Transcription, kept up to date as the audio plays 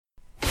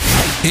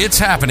It's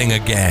happening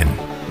again.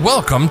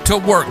 Welcome to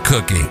Work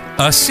Cookie,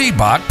 a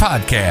CBOC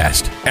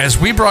podcast. As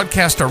we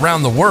broadcast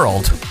around the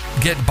world,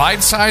 get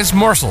bite-sized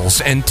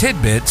morsels and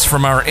tidbits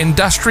from our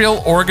industrial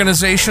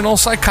organizational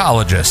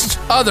psychologists,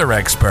 other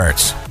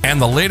experts, and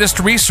the latest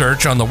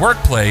research on the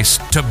workplace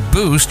to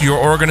boost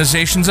your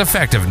organization's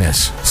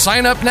effectiveness.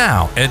 Sign up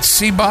now at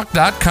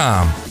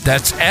cboc.com.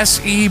 That's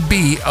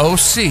SEBOC.com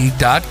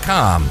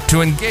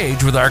to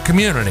engage with our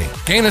community,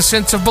 gain a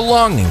sense of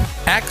belonging,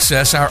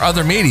 access our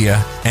other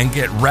media, and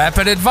get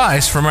rapid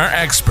advice from our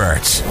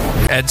experts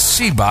at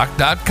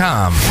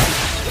cboc.com.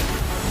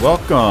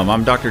 Welcome.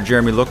 I'm Dr.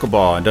 Jeremy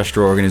Lokabaugh,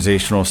 Industrial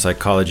Organizational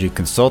Psychology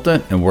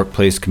Consultant and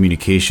Workplace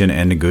Communication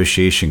and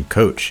Negotiation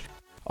Coach.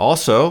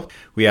 Also,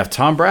 we have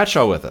Tom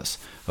Bradshaw with us,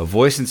 a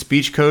voice and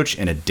speech coach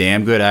and a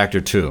damn good actor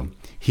too.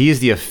 He is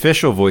the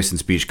official voice and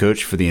speech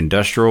coach for the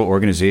Industrial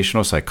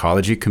Organizational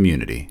Psychology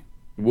community.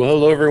 Well,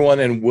 hello, everyone,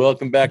 and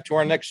welcome back to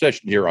our next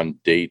session here on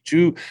day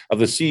 2 of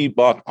the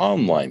CBOC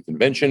online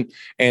convention.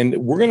 And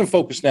we're going to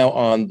focus now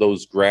on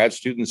those grad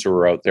students who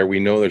are out there. We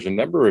know there's a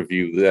number of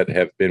you that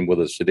have been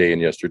with us today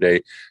and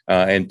yesterday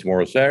and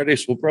tomorrow, Saturday.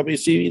 So we'll probably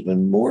see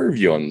even more of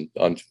you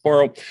on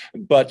tomorrow.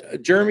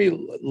 But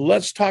Jeremy,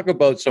 let's talk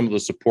about some of the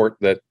support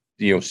that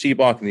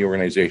CBOC and the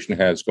organization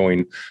has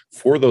going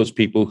for those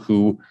people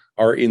who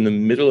are in the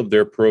middle of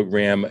their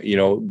program,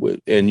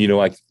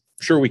 I'm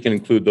sure we can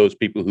include those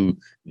people who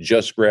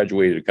just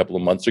graduated a couple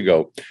of months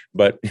ago.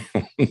 But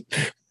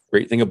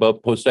great thing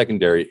about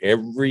post-secondary,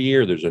 every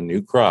year there's a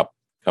new crop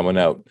coming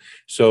out.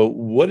 So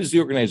what is the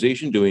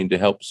organization doing to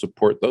help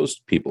support those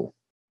people?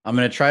 I'm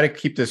going to try to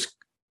keep this.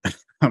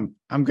 I'm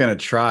going to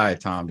try,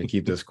 Tom, to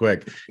keep this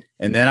quick.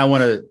 And then I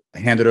want to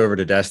hand it over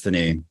to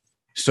Destiny.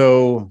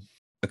 So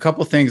a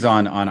couple things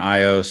on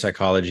IO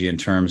psychology in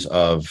terms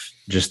of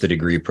just the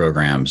degree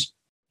programs.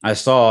 I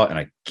saw, and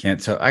I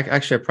can't tell, I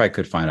probably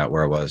could find out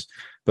where it was,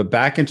 but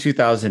back in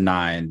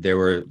 2009, there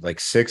were like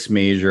 6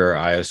 major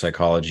IO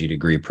psychology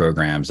degree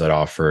programs that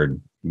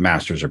offered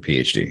master's or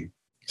PhD.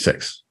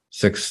 Six.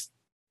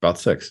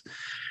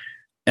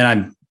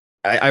 And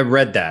I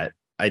read that.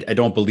 I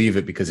don't believe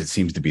it because it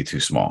seems to be too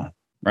small,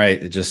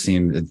 right? It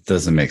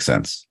doesn't make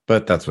sense,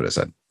 but that's what it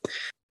said.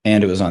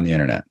 And it was on the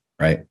internet,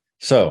 right?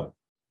 So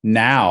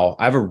now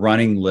I have a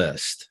running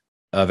list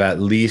of at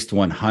least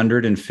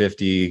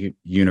 150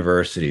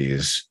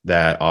 universities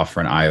that offer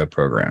an IO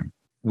program.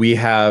 We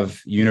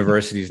have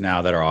universities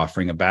now that are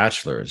offering a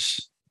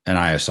bachelor's in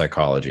IO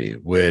psychology,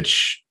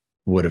 which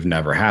would have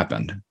never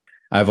happened.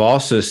 I've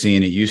also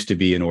seen it used to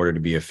be in order to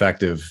be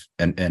effective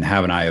and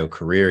have an IO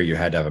career, you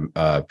had to have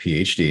a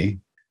PhD.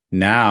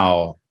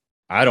 Now,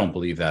 I don't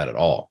believe that at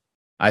all.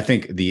 I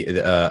think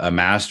a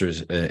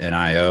master's in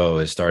IO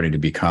is starting to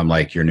become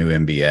like your new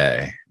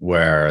MBA,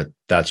 where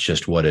that's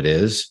just what it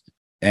is.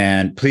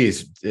 And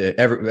please,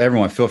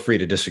 everyone, feel free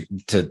to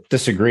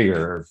disagree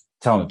or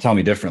tell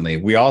me differently.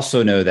 We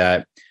also know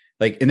that,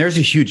 and there's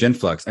a huge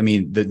influx. I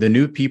mean, the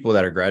new people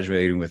that are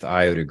graduating with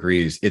IO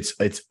degrees,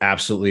 it's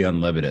absolutely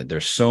unlimited.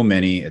 There's so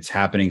many. It's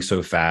happening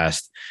so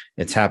fast.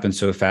 It's happened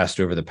so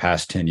fast over the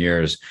past 10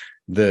 years.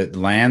 The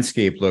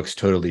landscape looks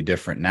totally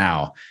different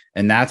now.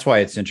 And that's why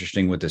it's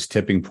interesting with this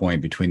tipping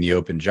point between the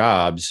open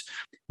jobs,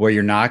 where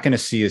you're not going to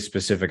see a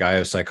specific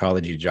IO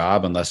psychology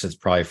job unless it's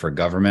probably for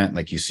government.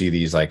 Like you see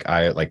these like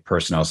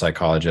personnel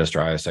psychologist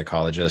or IO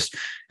psychologist.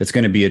 It's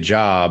going to be a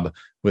job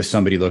with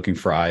somebody looking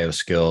for IO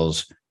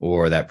skills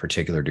or that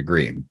particular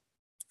degree.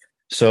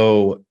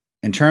 So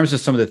in terms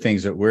of some of the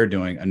things that we're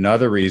doing,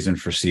 another reason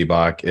for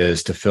CBOC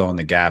is to fill in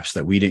the gaps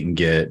that we didn't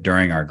get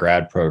during our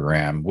grad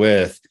program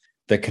with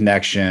the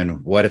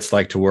connection, what it's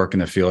like to work in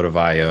the field of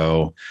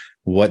IO,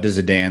 what does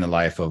a day in the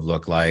life of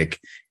look like.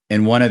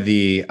 And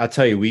I'll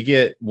tell you, we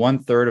get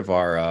 1/3 of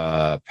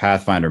our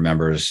Pathfinder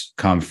members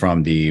come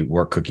from the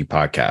Work Cookie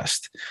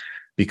podcast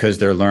because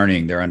they're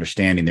learning, they're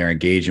understanding, they're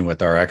engaging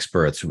with our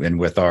experts and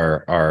with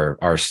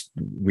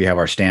we have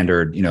our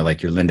standard,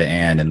 like your Linda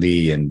Ann and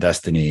Lee and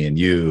Destiny and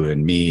you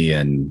and me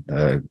and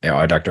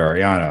Dr.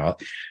 Ariana,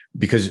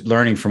 because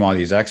learning from all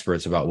these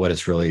experts about what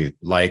it's really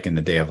like in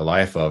the day of a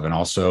life of, and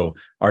also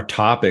our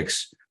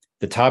topics.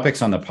 The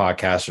topics on the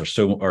podcast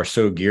are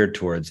so geared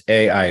towards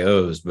A,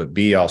 IOs, but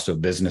B, also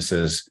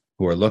businesses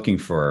who are looking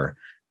for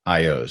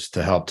IOs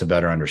to help to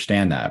better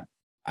understand that.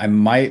 I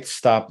might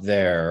stop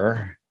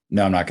there.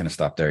 No, I'm not going to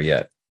stop there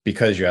yet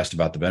because you asked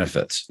about the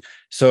benefits.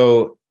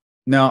 So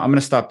no, I'm going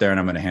to stop there and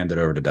I'm going to hand it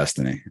over to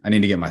Destiny. I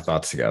need to get my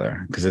thoughts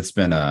together because it's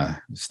been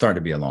starting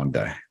to be a long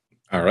day.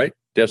 All right,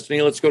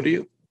 Destiny, let's go to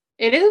you.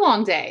 It is a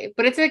long day,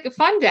 but it's like a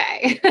fun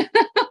day.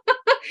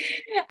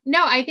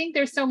 No, I think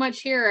there's so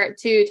much here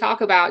to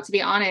talk about, to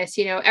be honest,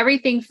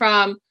 everything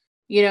from,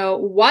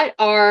 what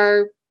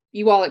are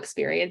you all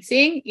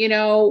experiencing?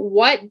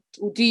 What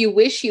do you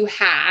wish you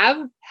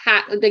have?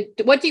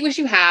 What do you wish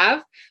you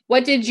have?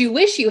 What did you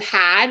wish you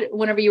had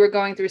whenever you were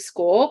going through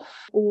school?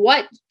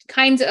 What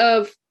kinds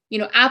of,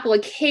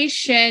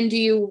 application do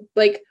you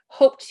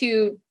hope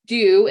to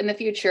do in the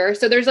future.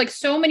 So there's like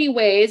so many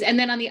ways. And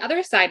then on the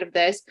other side of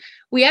this,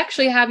 we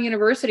actually have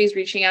universities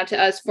reaching out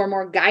to us for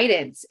more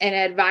guidance and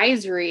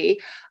advisory.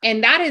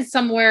 And that is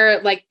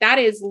somewhere like, that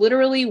is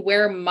literally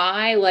where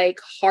my like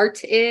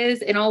heart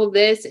is in all of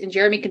this. And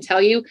Jeremy can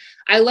tell you,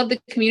 I love the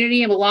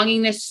community and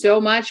belongingness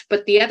so much,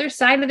 but the other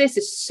side of this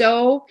is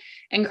so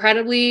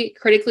incredibly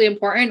critically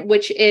important,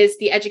 which is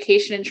the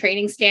education and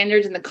training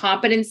standards and the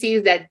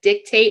competencies that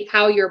dictate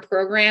how your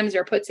programs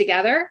are put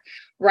together,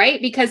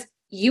 right? Because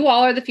you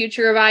all are the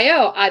future of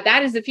IO.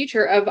 That is the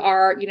future of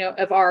our,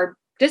 of our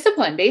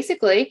discipline,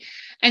 basically.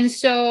 And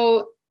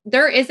so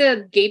there is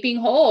a gaping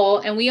hole,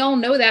 and we all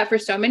know that for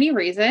so many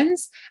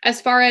reasons, as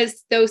far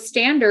as those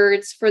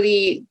standards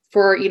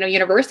for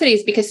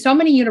universities, because so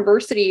many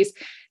universities,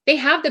 they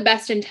have the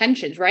best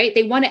intentions, right?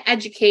 They want to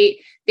educate,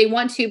 they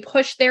want to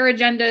push their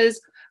agendas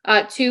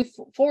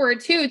forward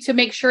to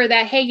make sure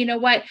that, hey, you know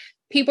what?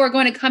 People are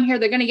going to come here,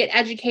 they're going to get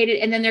educated,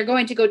 and then they're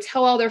going to go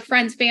tell all their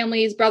friends,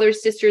 families,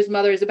 brothers, sisters,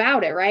 mothers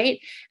about it,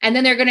 right? And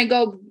then they're going to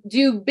go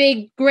do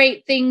big,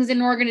 great things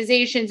in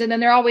organizations. And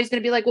then they're always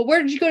going to be like, well,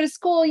 where did you go to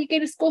school? You go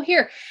to school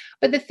here.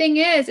 But the thing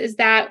is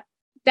that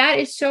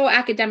is so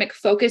academic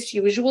focused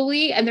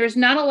usually, and there's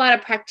not a lot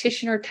of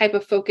practitioner type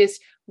of focus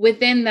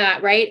within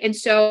that, right? And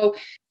so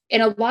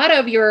in a lot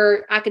of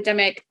your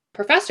academic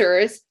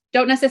professors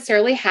don't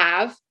necessarily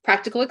have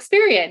practical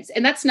experience,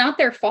 and that's not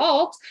their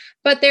fault,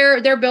 but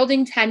they're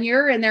building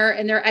tenure and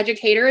they're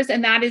educators,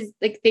 and that is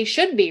like they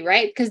should be,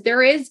 right? Because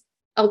there is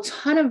a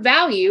ton of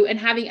value in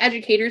having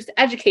educators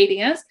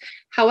educating us.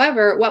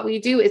 However, what we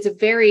do is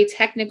very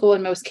technical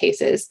in most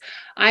cases.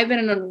 I've been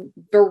in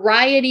a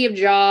variety of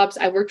jobs.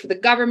 I worked for the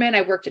government.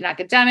 I worked in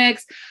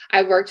academics.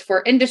 I worked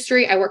for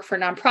industry. I work for a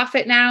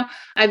nonprofit now.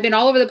 I've been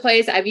all over the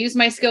place. I've used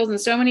my skills in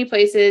so many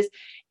places,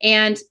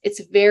 and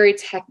it's very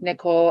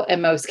technical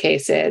in most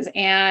cases.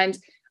 And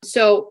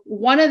so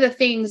one of the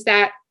things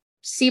that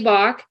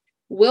CBOC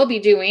will be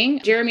doing,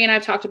 Jeremy and I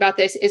have talked about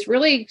this, is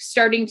really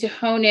starting to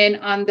hone in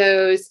on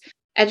those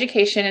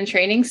education and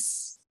training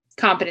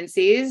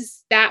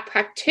competencies that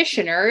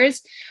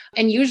practitioners,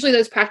 and usually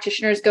those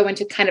practitioners go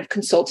into kind of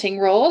consulting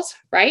roles,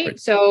 right?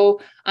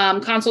 So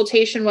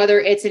consultation,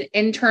 whether it's an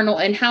internal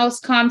in-house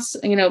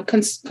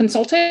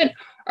consultant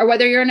or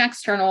whether you're an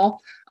external.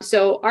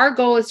 So our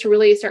goal is to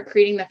really start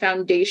creating the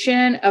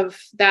foundation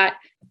of that.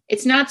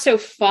 It's not so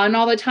fun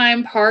all the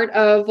time part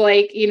of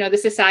the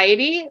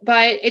society,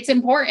 but it's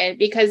important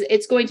because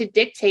it's going to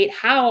dictate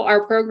how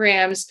our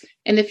programs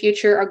in the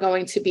future are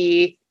going to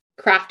be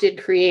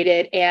crafted,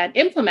 created, and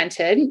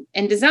implemented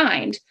and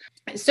designed.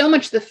 So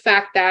much the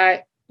fact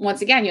that,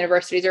 once again,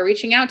 universities are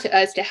reaching out to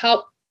us to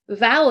help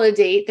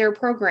validate their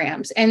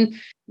programs. And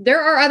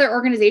there are other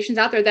organizations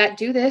out there that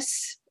do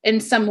this in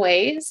some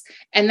ways,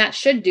 and that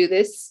should do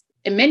this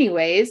in many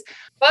ways,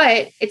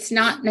 but it's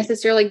not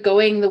necessarily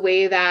going the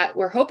way that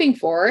we're hoping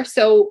for.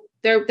 So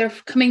they're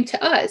coming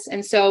to us.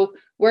 And so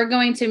we're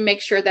going to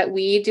make sure that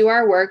we do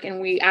our work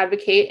and we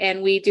advocate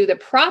and we do the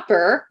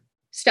proper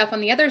stuff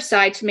on the other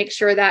side to make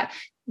sure that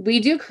we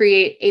do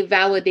create a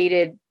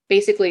validated,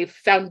 basically,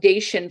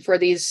 foundation for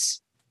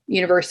these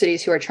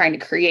universities who are trying to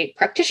create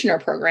practitioner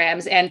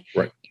programs. And,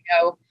 right.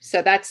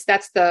 So that's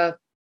the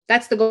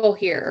goal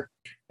here.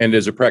 And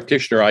as a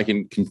practitioner, I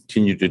can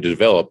continue to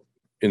develop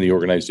in the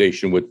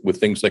organization with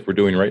things like we're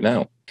doing right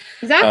now.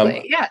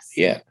 Exactly. Yes.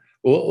 Yeah.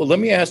 Well, let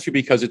me ask you,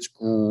 because it's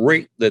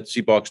great that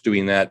CBOC's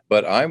doing that,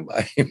 but I'm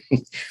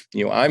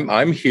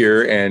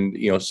here,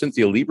 and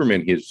Cynthia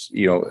Lieberman is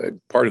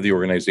part of the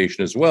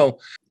organization as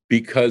well,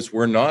 because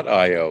we're not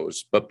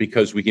IOs, but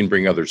because we can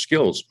bring other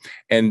skills.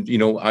 And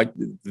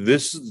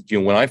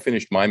when I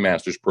finished my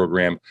master's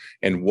program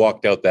and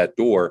walked out that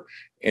door,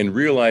 and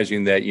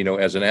realizing that,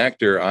 as an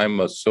actor,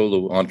 I'm a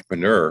solo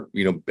entrepreneur,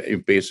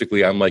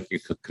 basically I'm like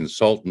a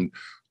consultant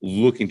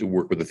looking to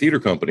work with a theater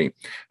company.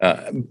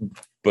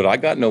 But I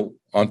got no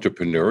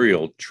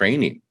entrepreneurial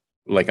training.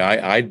 Like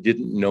I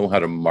didn't know how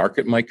to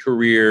market my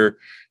career,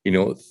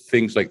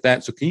 things like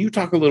that. So can you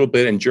talk a little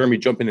bit, and Jeremy,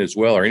 jump in as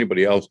well, or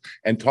anybody else,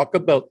 and talk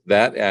about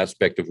that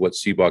aspect of what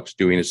CBOC's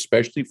doing,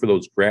 especially for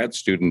those grad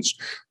students,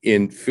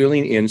 in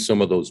filling in some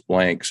of those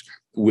blanks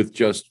with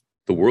just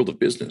the world of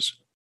business?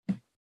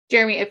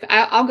 Jeremy, if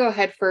I'll go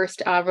ahead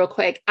first, real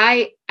quick.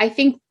 I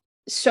think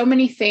so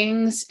many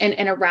things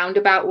in a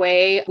roundabout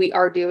way we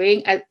are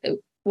doing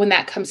when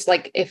that comes,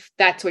 if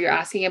that's what you're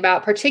asking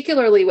about,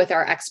 particularly with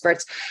our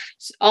experts.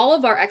 All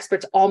of our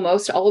experts,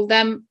 almost all of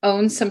them,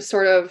 own some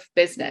sort of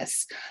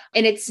business.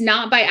 And it's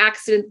not by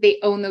accident they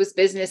own those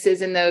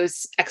businesses and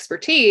those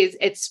expertise.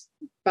 It's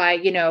by,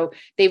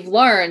 they've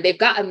learned, they've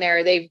gotten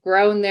there, they've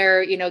grown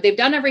there, they've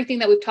done everything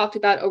that we've talked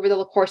about over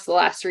the course of the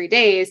last 3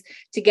 days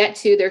to get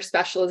to their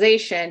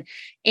specialization.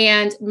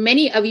 And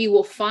many of you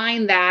will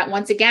find that,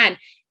 once again,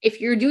 if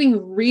you're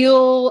doing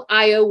real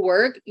IO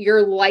work,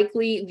 you're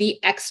likely the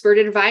expert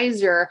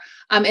advisor.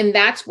 And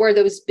that's where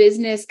those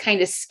business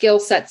kind of skill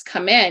sets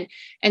come in.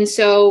 And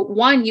so,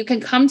 one, you can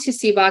come to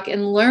CBOC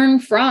and learn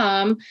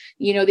from,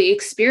 the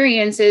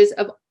experiences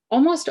of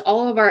almost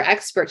all of our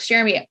experts.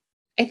 Jeremy,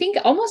 I think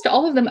almost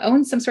all of them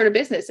own some sort of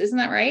business. Isn't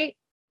that right?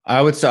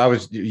 I would say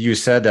you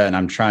said that, and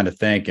I'm trying to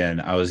think,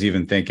 and I was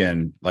even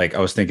thinking, like, I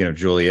was thinking of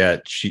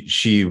Juliet.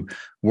 She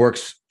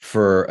works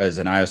as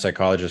an IO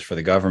psychologist for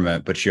the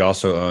government, but she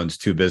also owns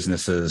two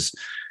businesses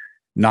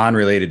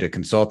non-related to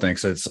consulting.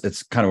 So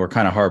we're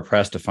kind of hard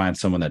pressed to find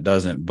someone that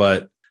doesn't,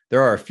 but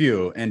there are a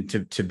few. And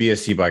to be a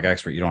CBOC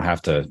expert, you don't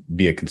have to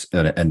be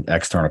an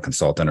external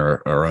consultant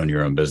or own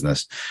your own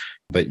business.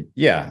 But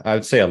yeah, I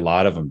would say a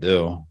lot of them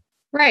do.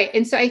 Right.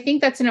 And so I think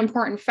that's an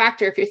important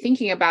factor if you're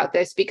thinking about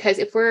this, because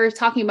if we're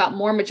talking about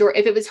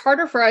if it was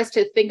harder for us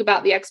to think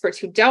about the experts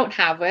who don't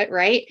have it,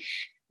 right,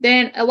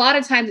 then a lot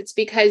of times it's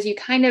because you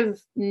kind of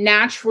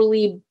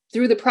naturally,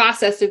 through the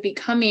process of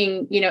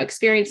becoming,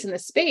 experienced in the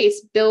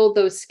space, build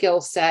those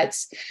skill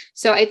sets.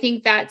 So I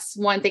think that's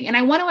one thing. And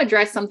I want to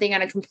address something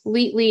on a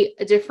completely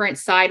different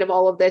side of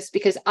all of this,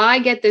 because I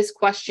get this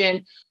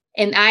question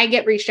and I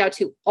get reached out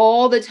to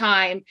all the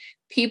time.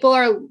 People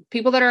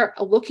that are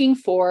looking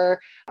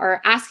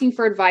are asking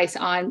for advice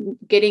on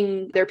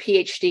getting their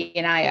PhD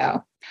in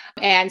IO.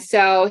 And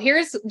so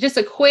here's just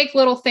a quick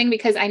little thing,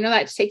 because I know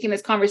that's taking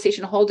this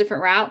conversation a whole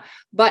different route,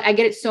 but I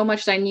get it so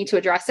much that I need to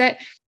address it.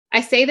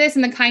 I say this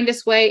in the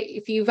kindest way.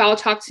 If you've all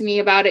talked to me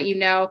about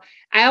it,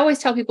 I always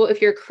tell people,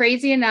 if you're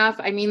crazy enough,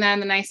 I mean that in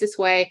the nicest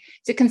way,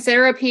 to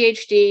consider a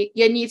PhD,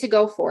 you need to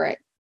go for it.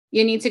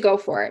 You need to go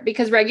for it,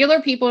 because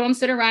regular people don't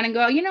sit around and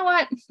go, you know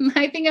what,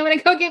 I think I'm going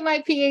to go get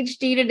my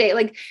PhD today.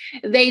 Like,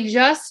 they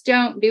just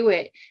don't do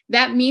it.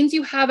 That means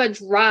you have a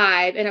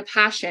drive and a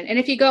passion. And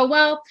if you go,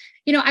 well,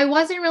 I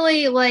wasn't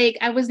really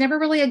I was never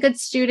really a good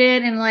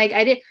student.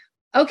 And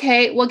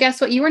okay, well, guess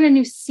what? You were in a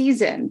new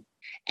season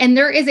and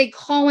there is a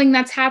calling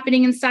that's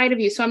happening inside of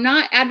you. So I'm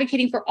not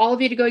advocating for all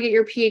of you to go get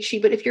your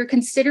PhD, but if you're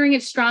considering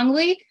it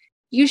strongly,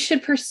 you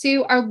should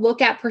pursue or look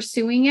at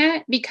pursuing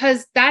it,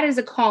 because that is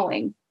a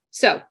calling.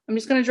 So I'm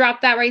just going to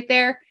drop that right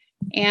there.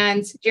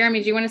 And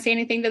Jeremy, do you want to say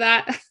anything to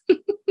that?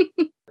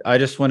 I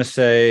just want to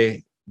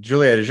say,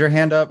 Juliet, is your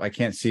hand up? I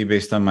can't see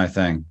based on my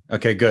thing.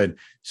 Okay, good.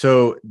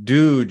 So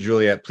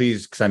Juliet,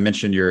 please, because I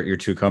mentioned your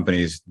two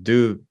companies,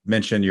 do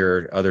mention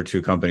your other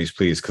two companies,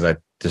 please,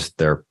 because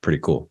they're pretty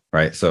cool,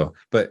 right? So,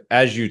 but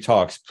as you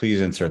talk, please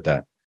insert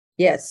that.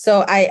 Yes.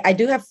 So I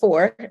do have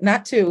 4,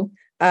 not 2.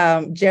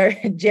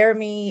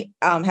 Jeremy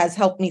has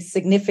helped me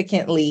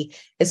significantly,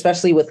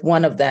 especially with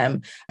one of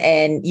them.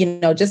 And,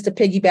 just to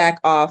piggyback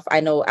off,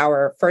 I know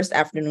our first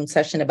afternoon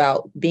session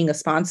about being a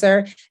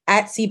sponsor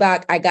at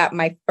CBOC, I got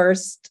my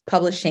first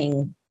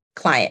publishing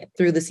client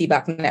through the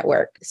CBOC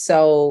network.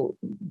 So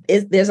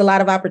there's a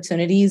lot of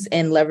opportunities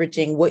in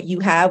leveraging what you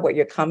have, what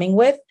you're coming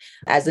with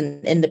as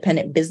an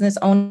independent business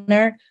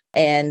owner.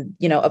 And,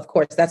 of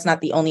course, that's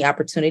not the only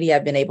opportunity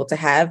I've been able to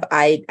have.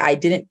 I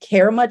didn't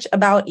care much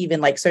about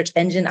even search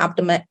engine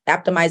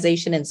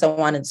optimization and so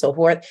on and so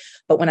forth.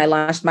 But when I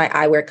launched my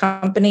eyewear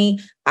company,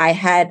 I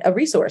had a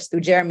resource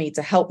through Jeremy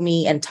to help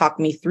me and talk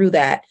me through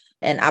that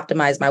and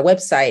optimize my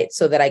website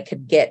so that I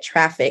could get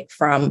traffic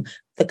from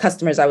the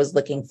customers I was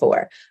looking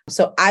for.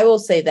 So I will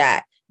say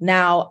that.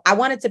 Now, I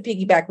wanted to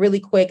piggyback really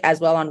quick as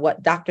well on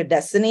what Dr.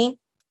 Destiny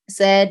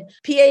said.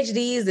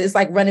 PhDs is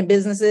like running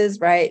businesses,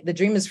 right? The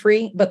dream is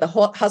free, but the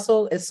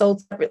hustle is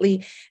sold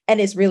separately and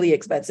it's really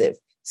expensive.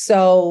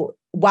 So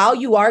while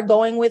you are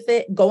going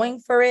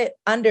for it,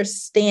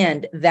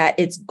 understand that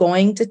it's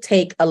going to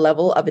take a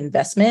level of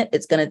investment.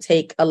 It's going to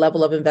take a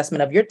level of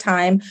investment of your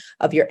time,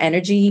 of your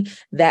energy.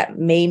 That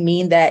may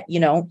mean that,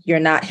 you're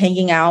not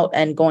hanging out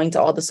and going to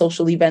all the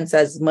social events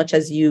as much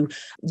as you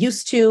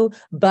used to,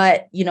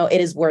 but,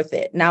 it is worth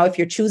it. Now, if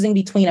you're choosing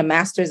between a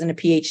master's and a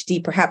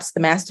PhD, perhaps the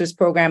master's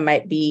program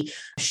might be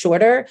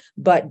shorter,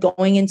 but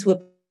going into a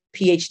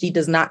PhD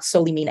does not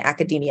solely mean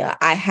academia.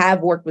 I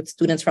have worked with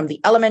students from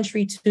the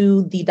elementary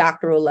to the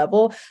doctoral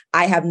level.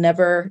 I have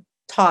never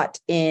taught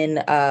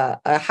in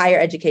a higher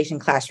education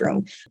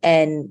classroom.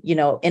 And,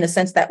 in a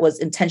sense, that was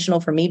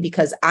intentional for me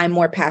because I'm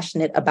more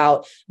passionate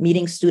about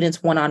meeting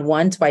students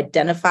one-on-one to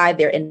identify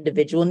their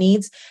individual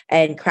needs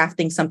and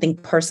crafting something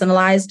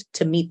personalized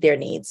to meet their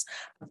needs.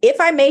 If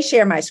I may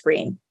share my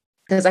screen,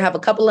 because I have a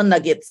couple of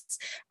nuggets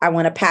I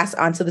want to pass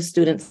on to the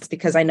students,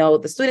 because I know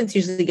the students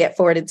usually get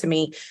forwarded to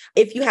me.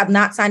 If you have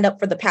not signed up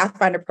for the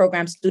Pathfinder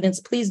program, students,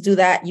 please do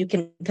that. You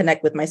can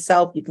connect with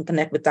myself. You can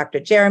connect with Dr.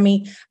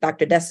 Jeremy,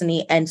 Dr.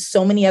 Destiny, and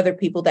so many other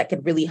people that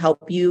could really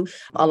help you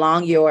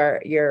along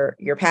your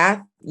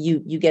path.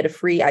 You get a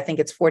free, I think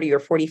it's 40 or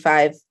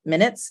 45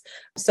 minutes.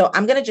 So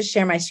I'm going to just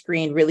share my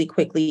screen really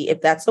quickly, if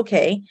that's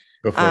okay.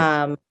 Go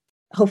for it.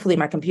 Hopefully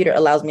my computer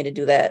allows me to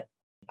do that.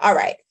 All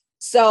right.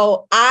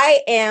 So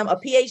I am a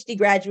PhD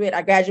graduate.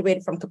 I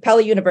graduated from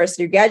Capella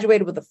University,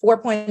 graduated with a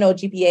 4.0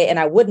 GPA, and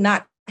I would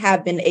not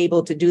have been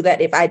able to do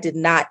that if I did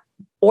not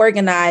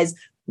organize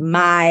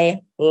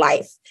my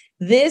life.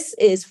 This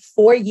is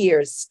 4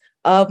 years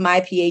of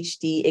my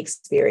PhD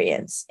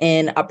experience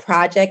in a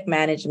project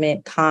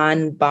management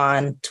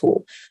Kanban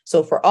tool.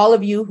 So for all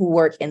of you who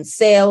work in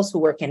sales, who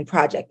work in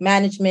project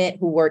management,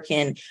 who work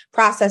in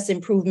process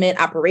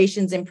improvement,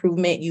 operations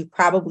improvement, you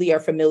probably are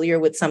familiar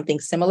with something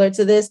similar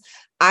to this.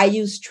 I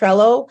use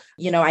Trello.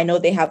 I know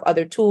they have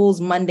other tools,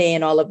 Monday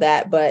and all of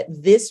that, but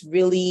this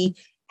really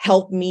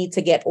helped me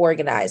to get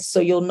organized. So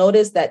you'll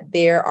notice that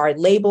there are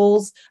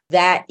labels,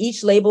 that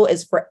each label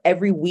is for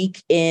every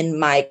week in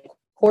my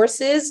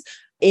courses.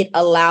 It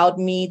allowed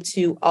me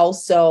to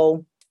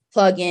also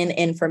plug in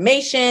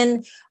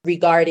information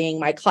regarding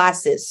my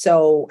classes.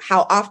 So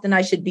how often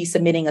I should be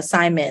submitting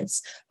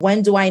assignments.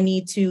 When do I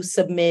need to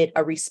submit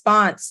a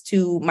response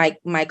to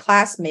my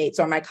classmates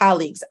or my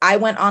colleagues? I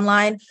went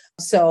online.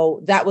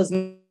 So that was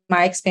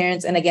my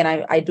experience. And again,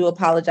 I do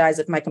apologize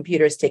if my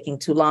computer is taking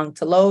too long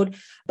to load,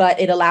 but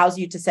it allows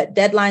you to set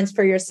deadlines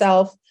for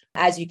yourself.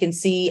 As you can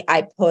see,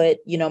 I put,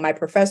 my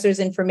professor's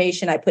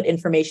information. I put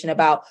information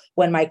about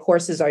when my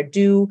courses are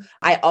due.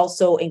 I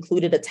also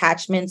included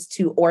attachments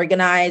to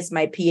organize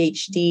my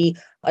PhD,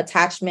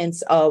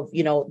 attachments of,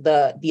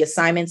 the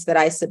assignments that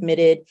I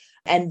submitted.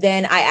 And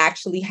then I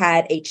actually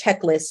had a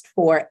checklist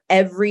for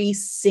every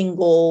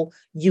single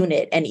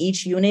unit, and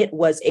each unit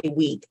was a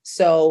week.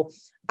 So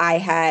I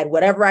had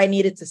whatever I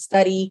needed to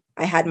study.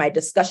 I had my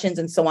discussions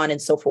and so on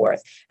and so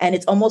forth. And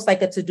it's almost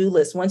like a to-do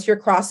list. Once you're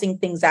crossing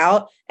things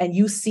out and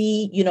you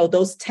see,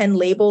 those 10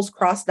 labels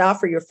crossed out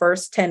for your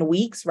first 10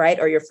 weeks, right?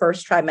 Or your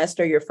first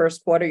trimester, your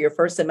first quarter, your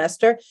first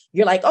semester,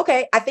 you're like,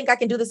 okay, I think I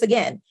can do this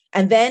again.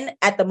 And then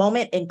at the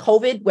moment in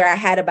COVID, where I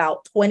had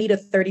about 20 to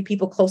 30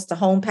 people close to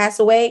home pass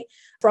away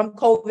from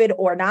COVID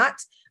or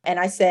not, and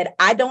I said,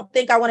 I don't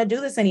think I want to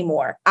do this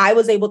anymore. I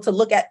was able to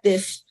look at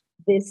this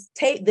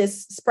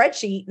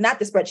spreadsheet, not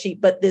the spreadsheet,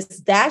 but this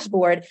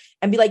dashboard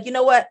and be like, you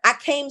know what? I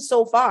came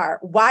so far.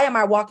 Why am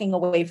I walking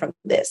away from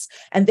this?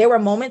 And there were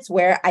moments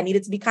where I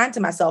needed to be kind to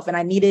myself and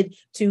I needed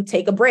to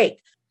take a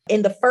break.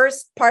 In the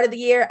first part of the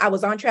year, I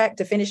was on track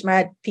to finish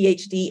my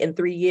PhD in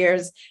 3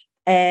 years.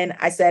 And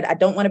I said, I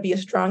don't want to be a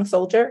strong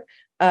soldier.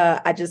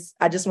 I just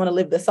want to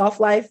live the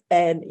soft life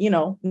and,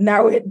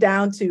 narrow it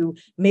down to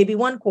maybe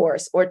one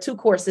course or 2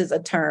 courses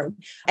a term.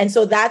 And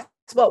so that's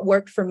what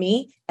worked for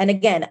me. And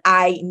again,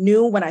 I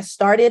knew when I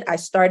started, I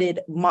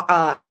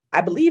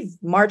believe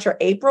March or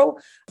April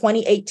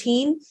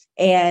 2018.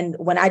 And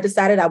when I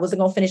decided I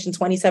wasn't going to finish in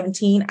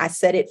 2017, I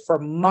set it for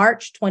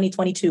March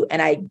 2022.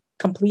 And I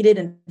completed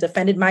and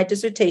defended my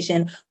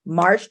dissertation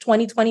March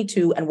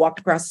 2022 and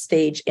walked across the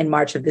stage in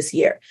March of this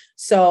year.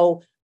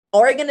 So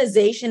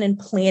organization and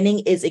planning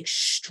is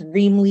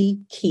extremely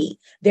key.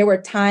 There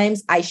were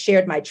times I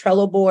shared my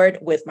Trello board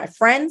with my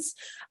friends.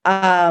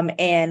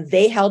 And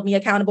they held me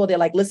accountable. They're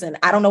like, listen,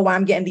 I don't know why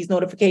I'm getting these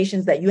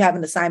notifications that you have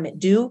an assignment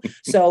due.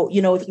 So,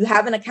 if you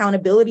have an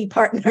accountability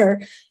partner,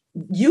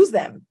 use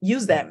them.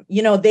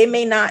 They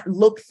may not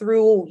look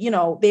through,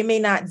 they may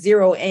not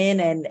zero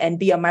in and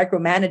be a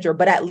micromanager,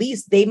 but at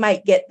least they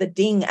might get the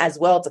ding as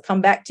well to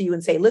come back to you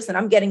and say, listen,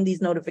 I'm getting these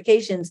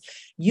notifications.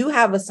 You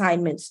have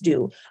assignments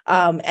due.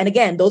 And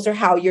again, those are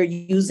how you're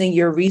using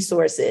your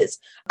resources.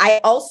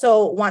 I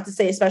also want to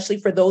say, especially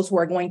for those who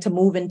are going to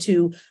move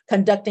into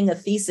conducting a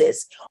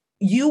thesis,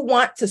 you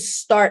want to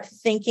start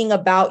thinking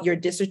about your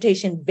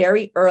dissertation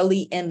very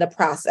early in the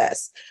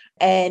process.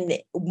 And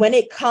when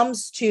it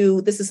comes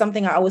to, this is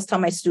something I always tell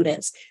my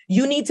students,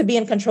 you need to be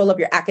in control of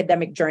your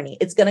academic journey.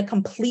 It's going to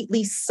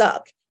completely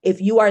suck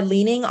if you are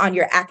leaning on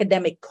your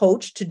academic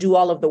coach to do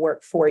all of the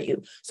work for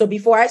you. So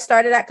before I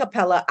started at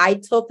Capella, I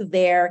took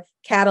their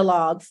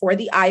catalog for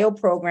the IO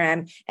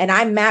program and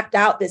I mapped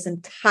out this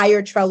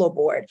entire Trello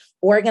board,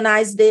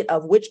 organized it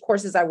of which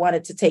courses I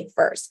wanted to take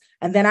first.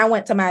 And then I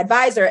went to my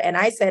advisor and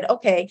I said,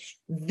 okay,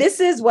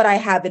 this is what I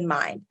have in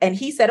mind. And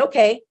he said,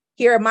 okay,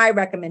 here are my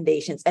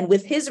recommendations. And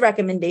with his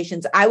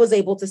recommendations, I was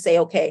able to say,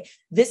 okay,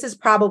 this is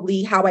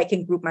probably how I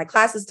can group my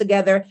classes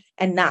together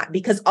and not,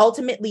 because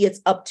ultimately it's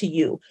up to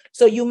you.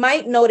 So you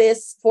might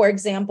notice, for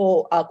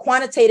example, a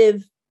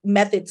quantitative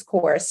methods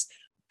course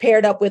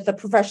paired up with a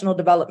professional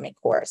development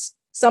course.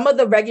 Some of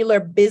the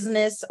regular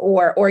business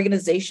or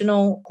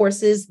organizational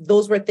courses,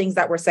 those were things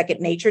that were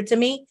second nature to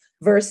me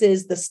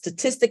versus the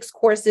statistics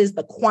courses,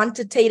 the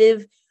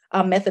quantitative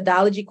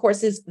methodology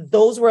courses,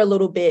 those were a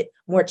little bit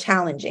more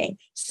challenging.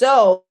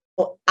 So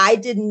I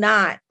did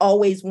not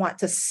always want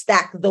to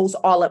stack those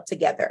all up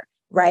together,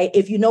 right?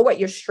 If you know what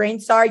your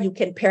strengths are, you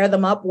can pair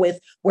them up with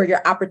where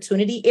your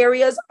opportunity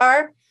areas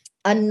are.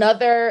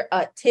 Another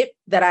tip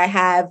that I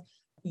have,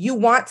 you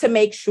want to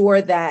make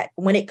sure that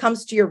when it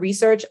comes to your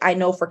research, I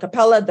know for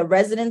Capella, the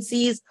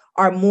residencies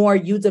are more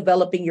you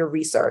developing your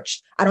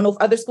research. I don't know if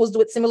other schools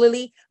do it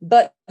similarly,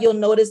 but you'll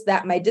notice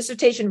that my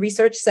dissertation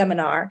research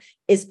seminar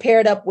is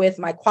paired up with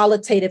my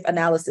qualitative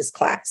analysis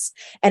class.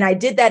 And I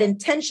did that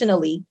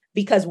intentionally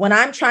because when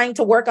I'm trying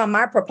to work on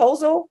my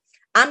proposal,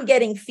 I'm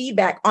getting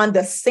feedback on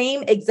the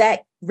same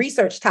exact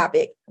research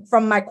topic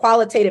from my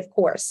qualitative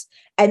course.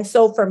 And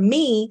so for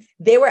me,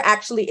 they were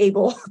actually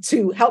able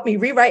to help me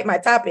rewrite my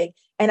topic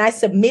And I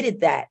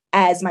submitted that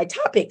as my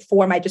topic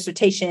for my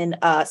dissertation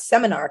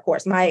seminar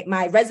course,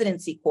 my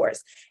residency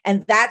course.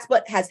 And that's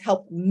what has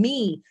helped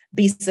me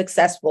be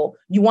successful.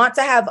 You want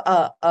to have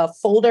a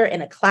folder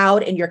in a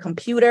cloud in your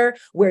computer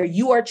where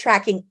you are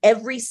tracking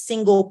every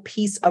single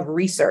piece of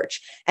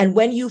research. And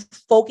when you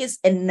focus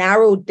and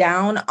narrow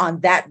down on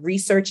that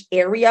research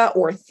area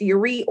or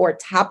theory or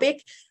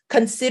topic,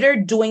 consider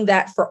doing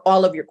that for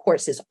all of your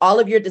courses, all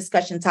of your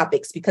discussion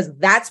topics, because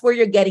that's where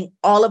you're getting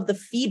all of the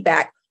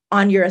feedback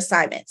on your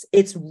assignments.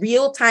 It's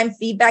real-time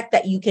feedback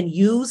that you can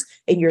use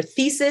in your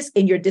thesis,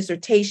 in your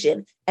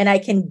dissertation. And I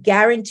can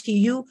guarantee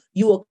you,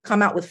 you will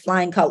come out with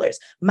flying colors.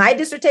 My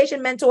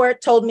dissertation mentor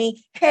told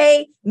me,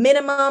 hey,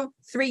 minimum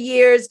 3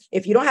 years.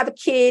 If you don't have a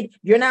kid,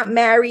 you're not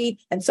married,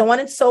 and so on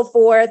and so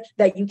forth,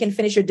 that you can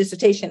finish your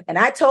dissertation. And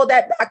I told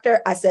that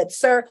doctor, I said,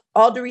 sir,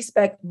 all due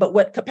respect, but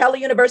what Capella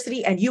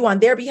University and you on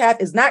their behalf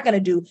is not going to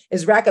do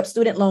is rack up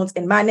student loans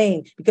in my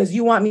name because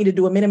you want me to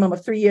do a minimum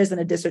of 3 years in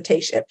a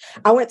dissertation.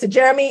 I went to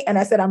Jeremy and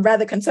I said, I'm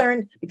rather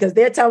concerned because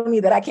they're telling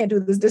me that I can't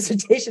do this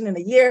dissertation in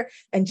a year.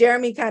 And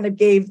Jeremy kind of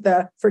gave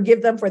the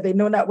forgive them for they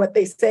know not what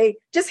they say,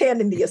 just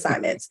hand in the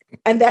assignments.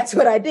 And that's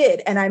what I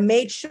did. And I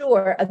made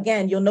sure,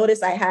 again, you'll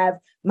notice I have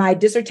my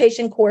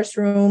dissertation course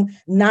room.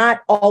 Not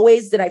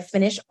always did I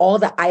finish all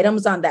the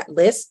items on that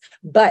list,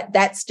 but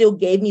that still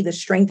gave me the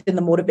strength and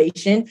the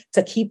motivation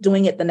to keep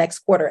doing it the next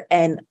quarter.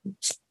 And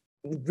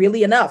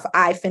really enough,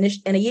 I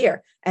finished in a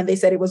year. And they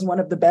said it was one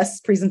of the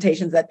best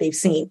presentations that they've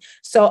seen.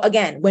 So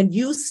again, when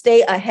you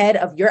stay ahead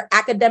of your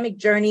academic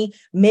journey,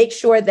 make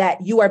sure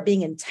that you are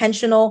being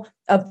intentional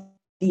of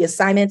the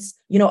assignments.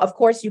 Of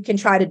course, you can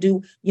try to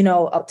do,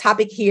 a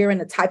topic here and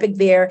a topic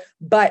there.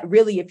 But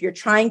really, if you're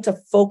trying to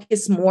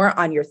focus more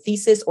on your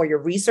thesis or your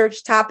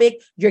research topic,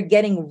 you're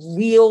getting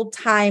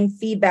real-time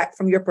feedback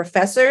from your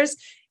professors.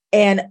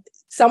 And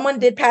someone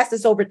did pass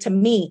this over to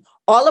me.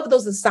 All of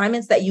those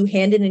assignments that you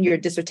handed in your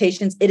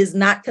dissertations, it is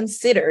not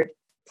considered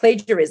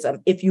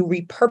plagiarism if you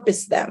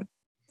repurpose them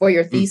for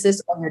your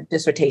thesis or your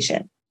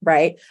dissertation,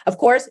 right? Of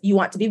course, you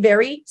want to be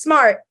very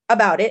smart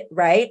about it,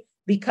 right?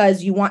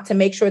 Because you want to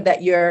make sure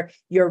that you're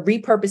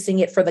repurposing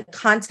it for the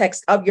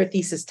context of your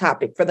thesis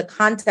topic, for the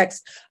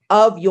context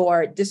of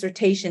your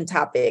dissertation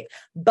topic.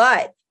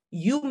 But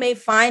you may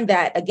find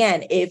that,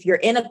 again, if you're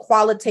in a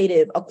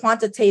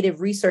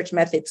quantitative research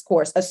methods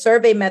course, a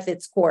survey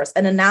methods course,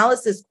 an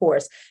analysis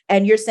course,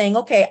 and you're saying,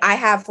 okay, I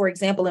have, for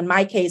example, in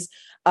my case,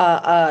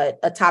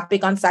 a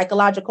topic on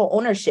psychological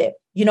ownership.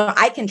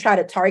 I can try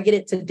to target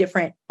it to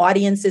different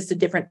audiences, to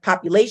different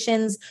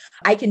populations.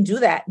 I can do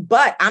that,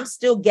 but I'm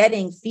still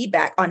getting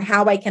feedback on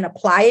how I can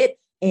apply it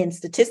in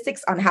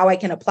statistics, on how I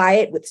can apply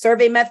it with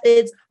survey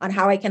methods, on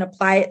how I can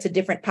apply it to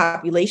different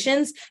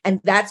populations. And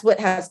that's what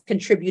has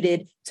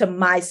contributed to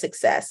my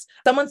success.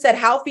 Someone said,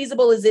 how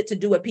feasible is it to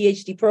do a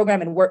PhD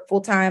program and work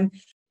full time?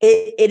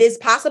 It is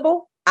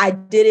possible. I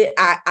did it.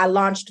 I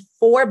launched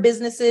 4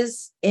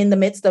 businesses in the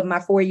midst of my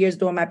 4 years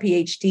doing my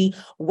PhD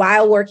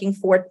while working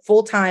for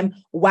full-time,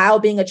 while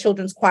being a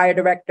children's choir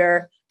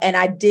director. And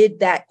I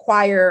did that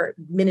choir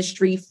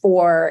ministry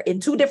in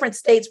 2 different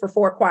states for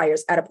 4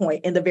 choirs at a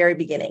point in the very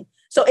beginning.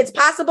 So it's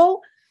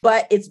possible,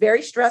 but it's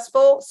very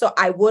stressful. So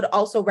I would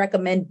also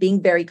recommend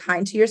being very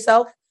kind to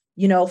yourself,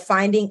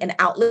 finding an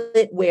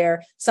outlet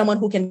where someone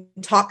who can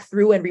talk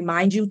through and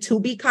remind you to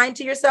be kind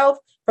to yourself.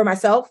 For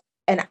myself,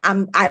 and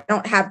I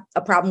don't have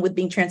a problem with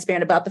being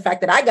transparent about the fact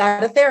that I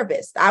got a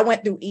therapist. I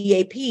went through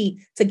EAP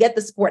to get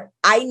the support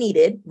I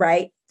needed,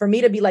 right? For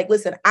me to be like,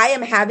 listen, I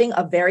am having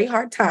a very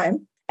hard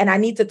time. And I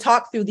need to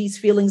talk through these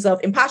feelings of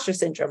imposter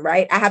syndrome,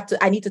 right?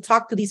 I need to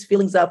talk through these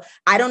feelings of,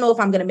 I don't know if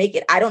I'm going to make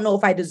it. I don't know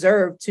if I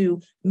deserve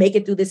to make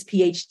it through this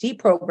PhD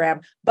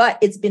program, but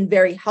it's been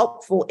very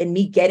helpful in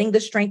me getting the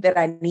strength that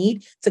I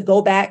need to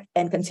go back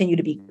and continue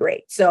to be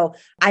great. So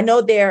I know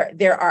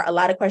there are a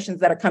lot of questions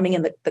that are coming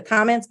in the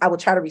comments. I will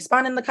try to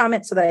respond in the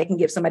comments so that I can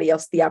give somebody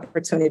else the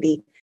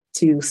opportunity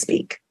to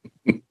speak.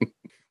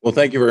 Well,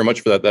 thank you very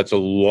much for that. That's a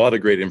lot of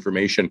great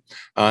information.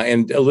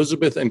 And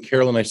Elizabeth and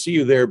Carolyn, I see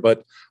you there,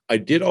 but I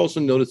did also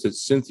notice that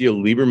Cynthia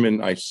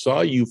Lieberman, I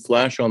saw you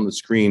flash on the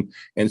screen.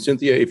 And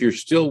Cynthia, if you're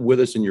still with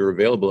us and you're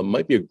available, it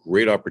might be a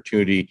great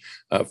opportunity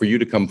for you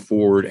to come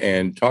forward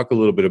and talk a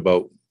little bit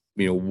about,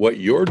 what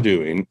you're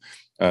doing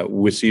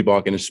with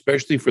CBOC, and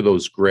especially for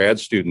those grad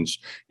students,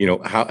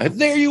 how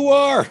there you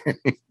are.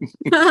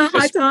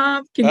 Hi,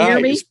 Tom. Can you hear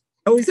me?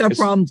 I always have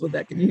problems with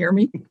that. Can you hear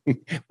me?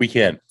 We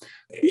can.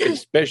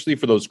 Especially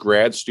for those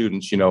grad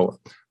students,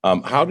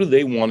 how do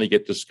they want to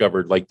get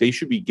discovered? Like they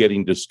should be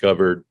getting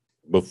discovered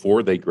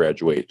before they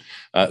graduate.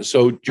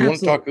 So do you want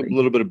to talk a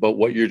little bit about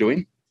what you're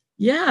doing?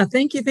 Yeah,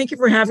 thank you. Thank you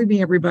for having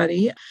me,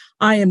 everybody.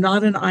 I am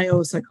not an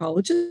IO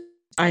psychologist.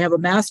 I have a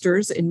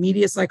master's in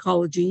media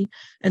psychology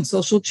and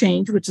social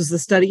change, which is the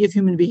study of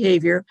human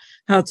behavior,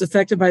 how it's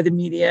affected by the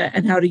media,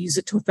 and how to use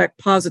it to affect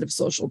positive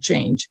social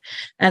change.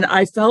 And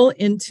I fell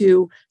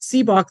into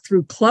CBOC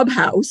through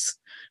Clubhouse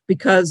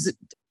because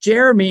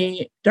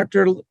Jeremy,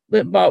 Dr.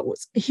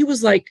 Limbaugh, he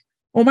was like,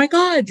 oh my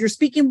God, you're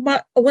speaking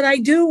about what I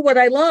do, what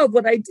I love,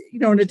 what I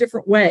do, in a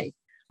different way.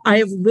 I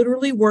have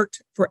literally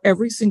worked for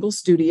every single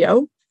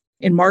studio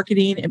in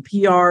marketing and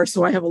PR.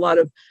 So I have a lot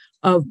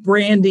of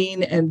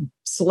branding and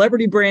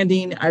celebrity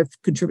branding. I've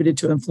contributed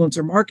to an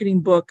influencer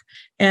marketing book.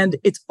 And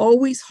it's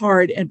always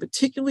hard. And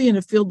particularly in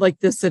a field like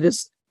this, that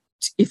is,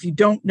 if you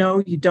don't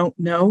know, you don't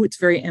know. It's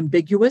very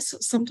ambiguous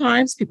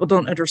sometimes. People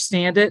don't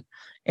understand it.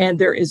 And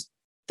there is,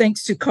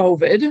 thanks to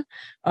COVID,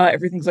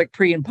 everything's like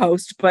pre and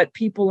post, but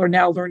people are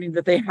now learning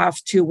that they have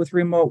to, with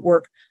remote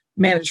work,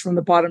 manage from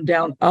the bottom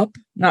down up,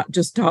 not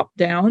just top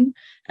down.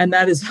 And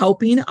that is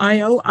helping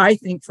IO, I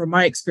think, from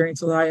my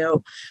experience with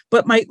IO.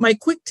 But my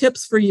quick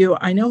tips for you,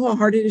 I know how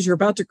hard it is. You're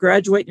about to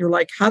graduate and you're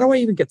like, how do I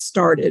even get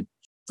started?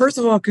 First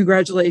of all,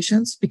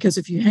 congratulations, because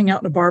if you hang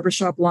out in a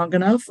barbershop long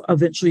enough,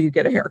 eventually you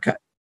get a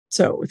haircut.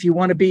 So if you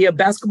want to be a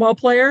basketball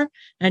player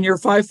and you're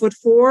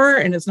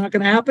 5'4" and it's not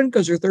going to happen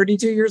because you're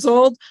 32 years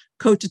old,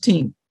 coach a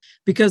team.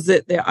 Because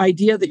the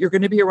idea that you're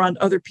going to be around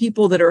other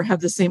people that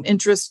have the same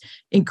interests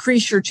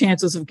increase your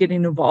chances of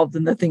getting involved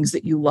in the things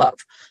that you love.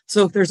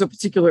 So if there's a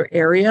particular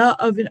area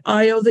of an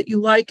IO that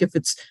you like, if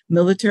it's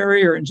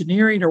military or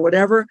engineering or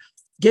whatever,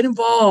 get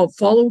involved,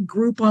 follow a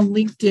group on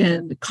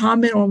LinkedIn,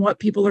 comment on what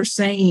people are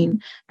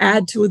saying,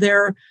 add to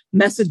their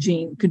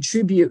messaging,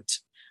 contribute.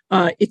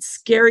 It's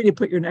scary to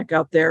put your neck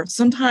out there.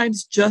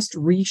 Sometimes just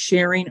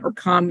resharing or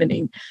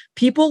commenting.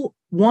 People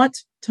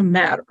want to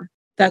matter.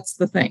 That's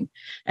the thing.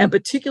 And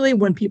particularly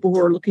when people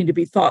who are looking to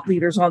be thought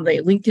leaders on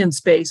the LinkedIn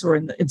space or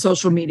in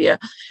social media,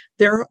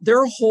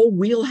 their whole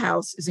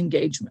wheelhouse is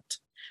engagement.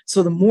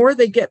 So the more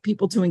they get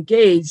people to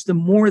engage, the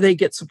more they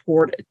get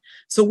supported.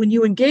 So when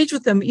you engage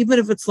with them, even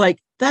if it's like,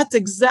 that's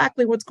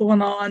exactly what's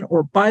going on,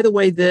 or by the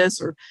way, this,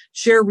 or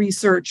share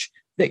research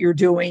that you're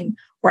doing,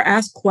 or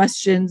ask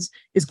questions,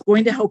 is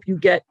going to help you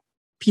get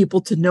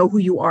people to know who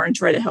you are and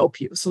try to help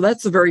you. So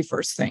that's the very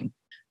first thing.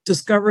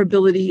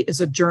 Discoverability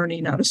is a journey,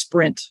 not a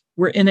sprint.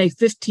 We're in a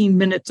 15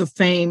 minutes of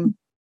fame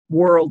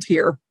world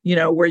here,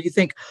 where you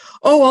think,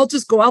 oh, I'll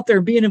just go out there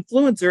and be an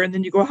influencer. And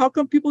then you go, how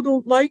come people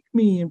don't like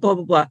me? And blah,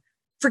 blah, blah.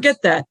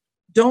 Forget that.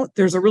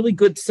 There's a really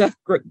good Seth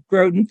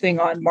Godin thing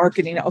on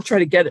marketing. I'll try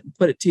to get it and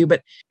put it to you.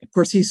 But of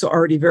course, he's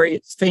already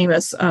very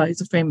famous. He's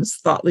a famous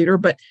thought leader.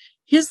 But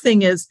his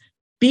thing is,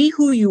 be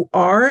who you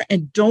are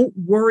and don't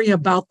worry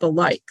about the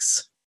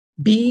likes.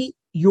 Be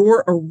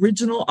your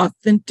original,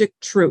 authentic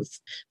truth,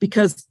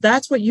 because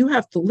that's what you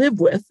have to live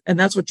with. And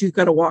that's what you've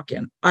got to walk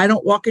in. I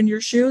don't walk in your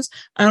shoes.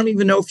 I don't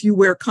even know if you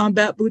wear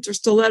combat boots or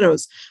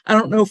stilettos. I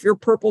don't know if you're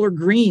purple or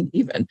green,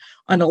 even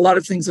on a lot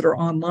of things that are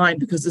online,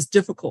 because it's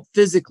difficult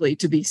physically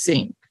to be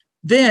seen.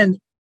 Then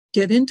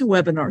get into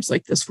webinars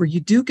like this, where you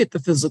do get the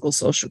physical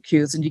social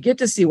cues and you get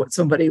to see what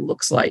somebody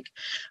looks like.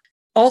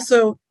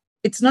 Also,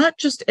 it's not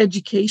just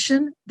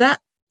education.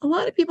 That a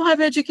lot of people have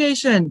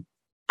education.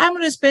 I'm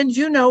going to spend,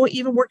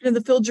 even working in the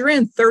field you're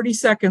in, 30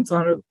 seconds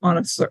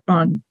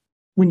on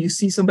when you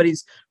see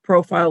somebody's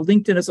profile.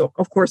 LinkedIn is,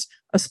 of course,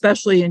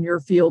 especially in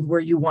your field where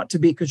you want to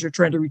be, because you're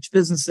trying to reach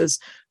businesses.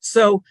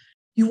 So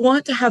you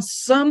want to have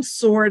some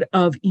sort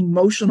of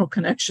emotional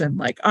connection.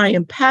 Like, I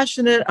am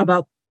passionate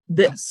about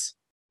this,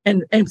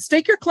 and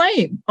stake your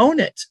claim, own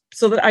it,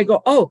 so that I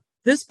go, oh,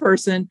 this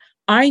person,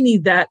 I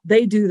need that.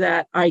 They do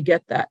that. I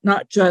get that.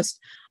 Not just,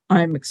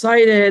 I'm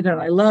excited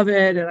and I love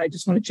it and I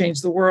just want to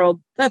change the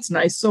world. That's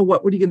nice. So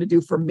what are you going to do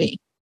for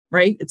me?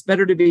 Right? It's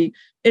better to be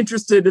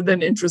interested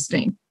than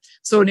interesting.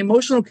 So an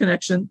emotional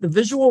connection, the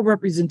visual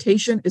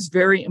representation is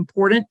very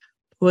important.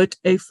 Put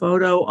a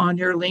photo on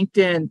your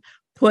LinkedIn.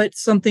 Put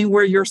something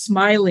where you're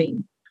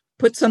smiling.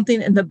 Put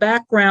something in the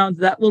background,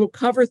 that little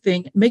cover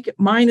thing. Make it,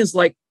 mine is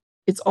like,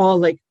 it's all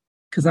like,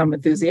 because I'm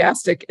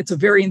enthusiastic. It's a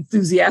very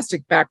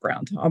enthusiastic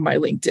background on my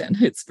LinkedIn.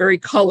 It's very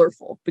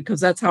colorful, because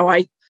that's who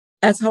I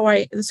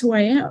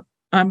am.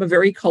 I'm a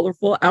very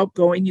colorful,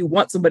 outgoing. You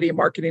want somebody in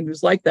marketing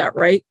who's like that,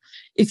 right?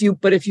 If you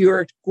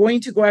are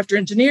going to go after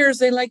engineers,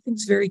 they like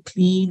things very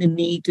clean and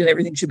neat, and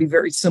everything should be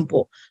very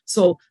simple.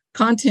 So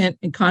content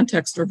and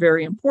context are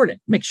very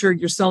important. Make sure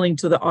you're selling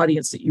to the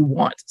audience that you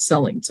want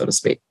selling, so to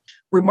speak.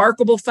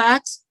 Remarkable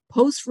facts,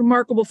 post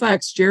remarkable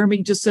facts.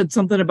 Jeremy just said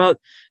something about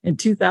in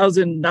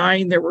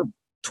 2009, there were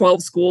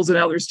 12 schools and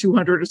now there's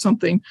 200 or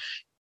something.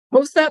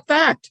 Post that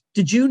fact.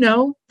 Did you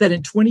know that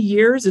in 20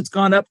 years, it's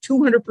gone up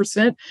 200%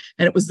 and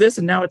it was this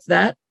and now it's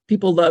that?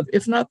 People love,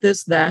 if not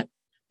this, that.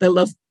 They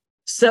love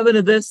 7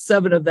 of this,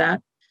 7 of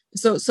that.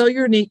 So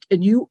you're unique,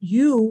 and you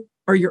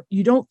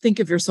don't think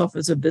of yourself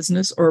as a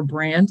business or a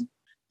brand,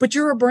 but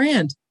you're a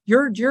brand.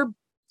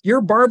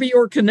 You're Barbie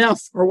or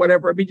Kniff or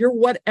whatever. I mean, you're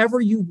whatever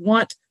you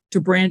want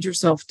to brand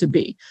yourself to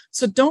be.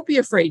 So don't be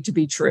afraid to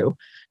be true,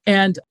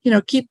 and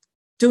keep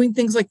doing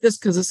things like this,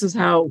 because this is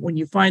how, when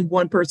you find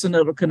one person,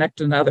 it'll connect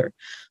another.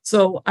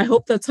 So I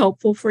hope that's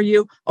helpful for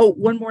you. Oh,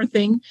 one more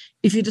thing.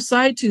 If you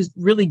decide to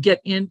really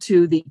get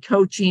into the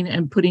coaching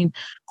and putting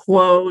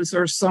quotes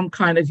or some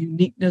kind of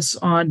uniqueness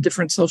on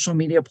different social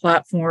media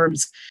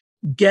platforms,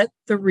 get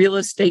the real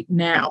estate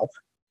now,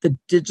 the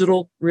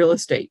digital real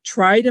estate.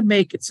 Try to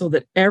make it so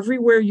that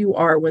everywhere you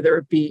are, whether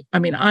it be,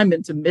 I'm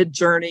into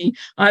Midjourney,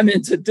 I'm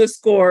into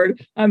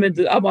Discord, I'm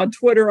on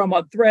Twitter, I'm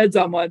on Threads,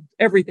 I'm on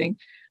everything.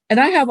 And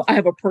I have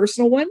a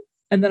personal one,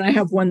 and then I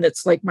have one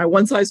that's like my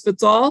one size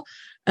fits all,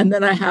 and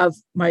then I have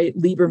my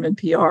Lieberman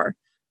PR.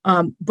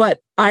 But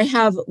I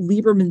have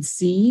Lieberman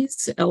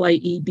C's,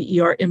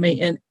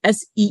 Liebermansees.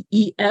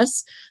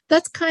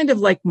 That's kind of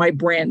like my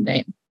brand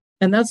name.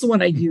 And that's the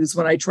one I use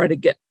when I try to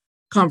get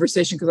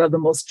conversation, because I have the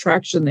most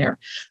traction there.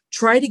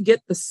 Try to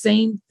get the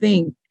same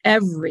thing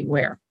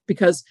everywhere,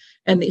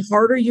 and the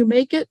harder you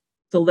make it,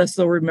 the less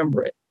they'll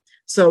remember it.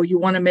 So you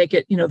want to make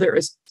it, there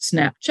is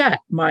Snapchat,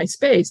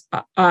 MySpace,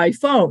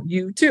 iPhone,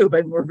 YouTube,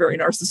 and we're very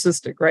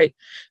narcissistic, right?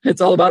 It's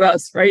all about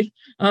us, right?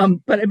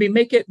 But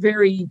make it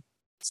very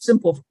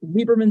simple.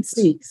 Lieberman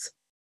C's,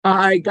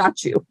 I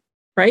got you,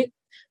 right?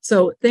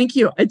 So thank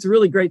you. It's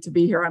really great to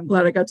be here. I'm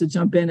glad I got to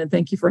jump in, and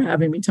thank you for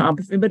having me, Tom.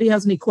 If anybody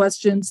has any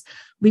questions,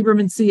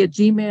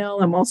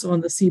 liebermanc@gmail. I'm also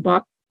on the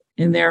CBOC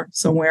in there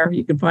somewhere.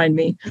 You can find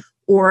me,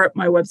 or at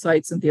my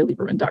website,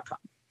 cynthialieberman.com.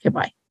 Okay,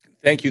 bye.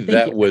 Thank you.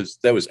 That was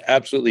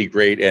absolutely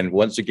great. And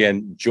once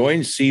again, join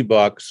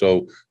CBOC.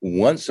 So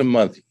once a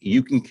month,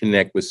 you can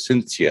connect with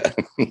Cynthia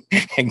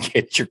and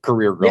get your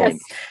career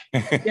going.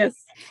 Yes.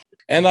 Yes.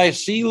 And I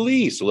see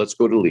Lee. So let's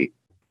go to Lee.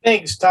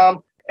 Thanks,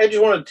 Tom. I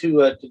just wanted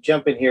to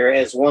jump in here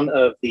as one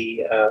of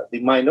the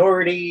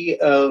minority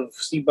of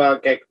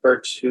CBOC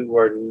experts who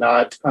are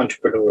not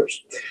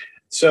entrepreneurs.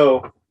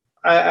 So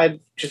I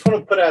just want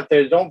to put out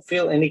there, don't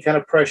feel any kind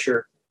of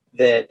pressure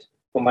that,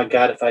 oh my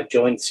God, if I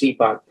join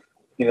CBOC,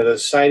 the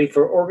Society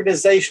for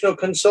Organizational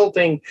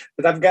Consulting,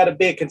 that I've got to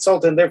be a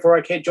consultant, therefore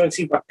I can't join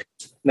CBOC.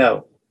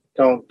 No,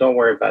 don't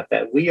worry about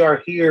that. We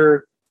are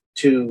here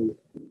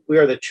we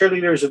are the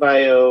cheerleaders of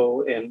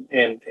IO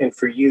and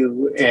for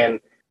you. And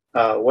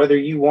whether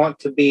you want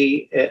to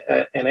be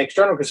an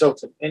external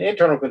consultant, an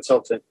internal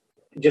consultant,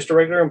 just a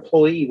regular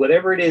employee,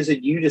 whatever it is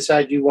that you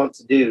decide you want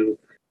to do,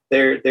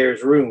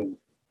 there's room.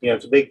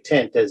 It's a big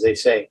tent, as they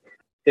say.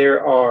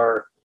 There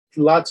are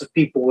lots of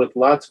people with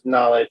lots of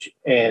knowledge,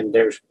 and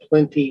there's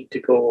plenty to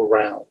go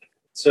around.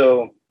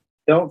 So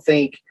don't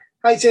think,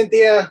 hi,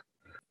 Cynthia.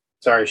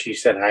 Sorry, she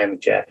said hi in the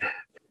chat.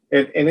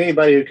 And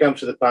anybody who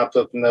comes to the Pops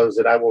Up knows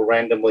that I will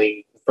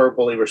randomly,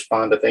 verbally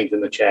respond to things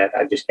in the chat.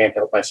 I just can't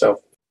help myself.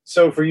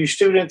 So for you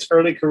students,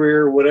 early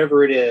career,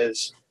 whatever it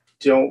is,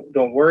 don't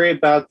worry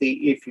about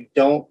if you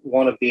don't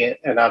want to be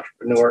an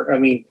entrepreneur.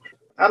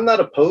 I'm not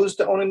opposed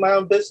to owning my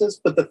own business,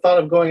 but the thought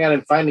of going out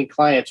and finding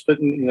clients,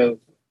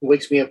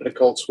 wakes me up in a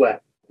cold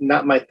sweat.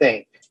 Not my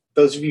thing.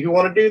 Those of you who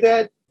want to do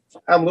that,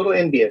 I'm a little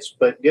envious,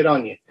 but good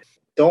on you.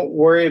 Don't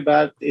worry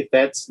about if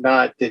that's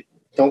not,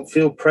 don't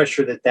feel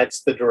pressure that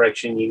that's the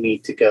direction you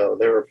need to go.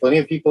 There are plenty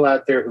of people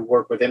out there who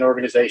work within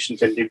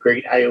organizations and do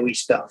great IOE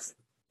stuff.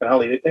 And I'll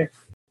leave it there.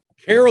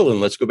 Carolyn,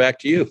 let's go back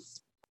to you.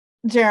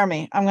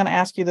 Jeremy, I'm going to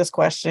ask you this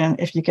question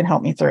if you can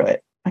help me through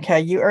it.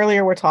 Okay, you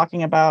earlier were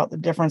talking about the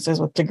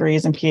differences with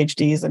degrees and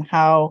PhDs and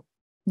how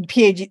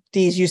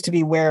PhDs used to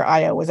be where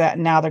IO was at,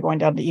 and now they're going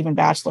down to even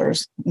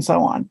bachelor's and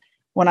so on.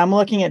 When I'm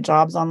looking at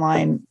jobs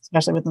online,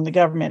 especially within the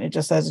government, it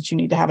just says that you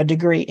need to have a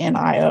degree in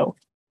IO.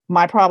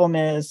 My problem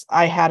is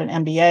I had an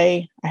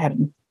MBA, I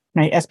had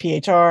my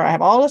SPHR, I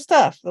have all this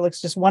stuff that looks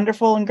just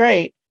wonderful and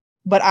great,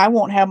 but I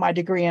won't have my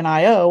degree in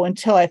IO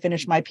until I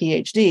finish my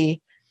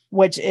PhD,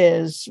 which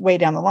is way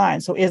down the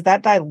line. So is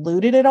that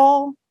diluted at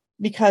all?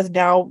 Because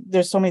now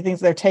there's so many things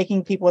they're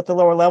taking people at the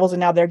lower levels and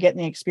now they're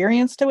getting the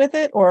experience with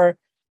it? Or,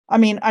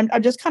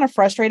 I'm just kind of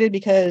frustrated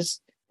because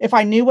if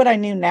I knew what I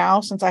knew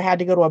now, since I had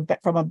to go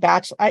from a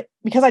bachelor,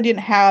 because I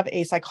didn't have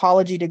a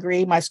psychology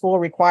degree, my school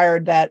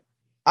required that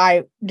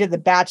I did the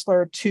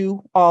bachelor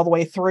 2 all the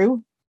way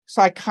through.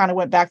 So I kind of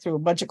went back through a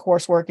bunch of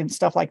coursework and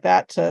stuff like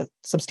that to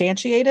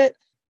substantiate it,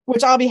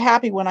 which I'll be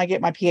happy when I get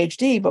my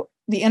PhD, but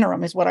the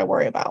interim is what I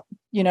worry about,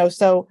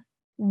 so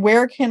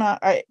where can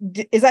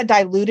is that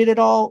diluted at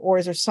all? Or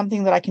is there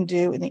something that I can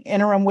do in the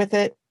interim with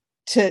it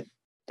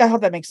I hope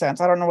that makes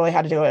sense. I don't know really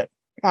how to do it,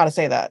 how to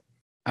say that.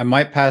 I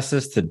might pass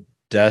this to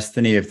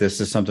Destiny if this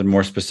is something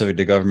more specific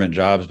to government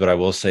jobs, but I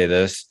will say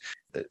this,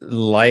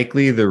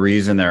 likely the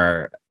reason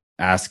they're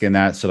asking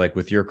that, so like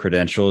with your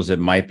credentials, it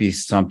might be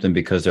something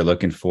because they're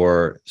looking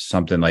for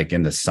something like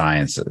in the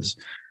sciences,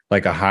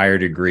 like a higher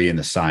degree in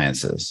the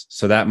sciences.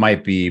 So that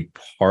might be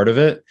part of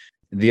it.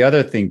 The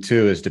other thing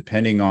too is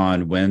depending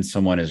on when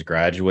someone is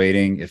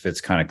graduating, if it's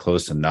kind of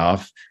close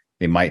enough,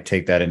 they might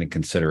take that into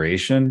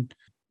consideration.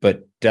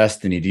 But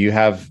Destiny, do you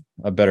have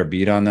a better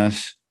beat on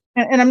this?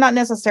 And I'm not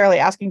necessarily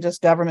asking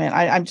just government.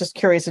 I'm just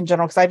curious in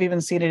general, because I've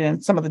even seen it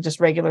in some of the just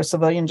regular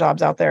civilian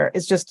jobs out there.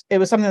 It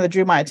was something that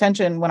drew my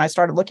attention when I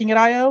started looking at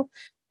IO,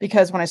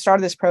 because when I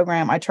started this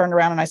program, I turned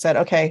around and I said,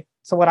 okay,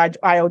 so what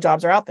IO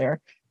jobs are out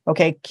there?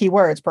 Okay,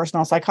 keywords,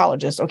 personal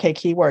psychologist. Okay,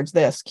 keywords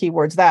this,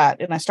 keywords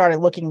that. And I started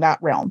looking that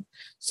realm.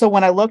 So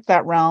when I looked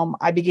that realm,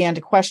 I began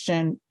to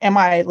question, am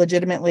I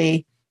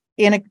legitimately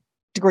in a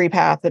degree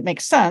path that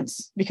makes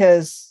sense?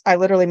 Because I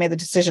literally made the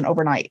decision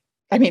overnight.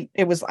 I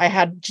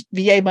had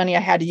VA money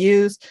I had to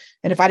use.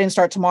 And if I didn't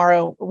start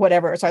tomorrow,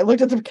 whatever. So I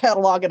looked at the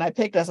catalog and I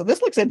picked, I said,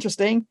 this looks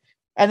interesting.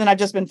 And then I've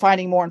just been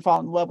finding more and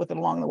falling in love with it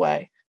along the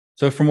way.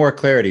 So for more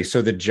clarity,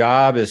 so the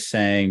job is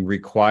saying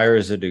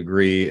requires a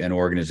degree in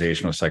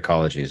organizational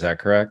psychology. Is that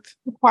correct?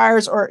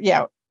 Requires, or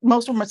yeah,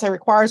 most of them would say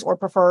requires or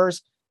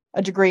prefers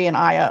a degree in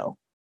IO.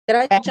 Did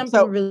I And jump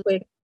so, in really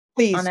quick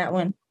please, on that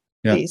one?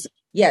 Yeah. please.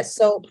 Yes.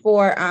 So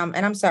for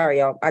and I'm sorry,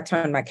 y'all, I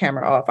turned my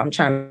camera off. I'm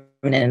chiming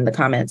in the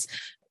comments.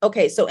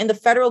 Okay, so in the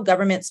federal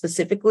government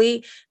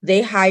specifically,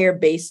 they hire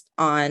based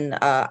on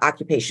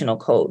occupational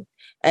code.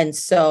 And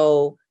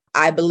so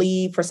I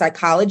believe for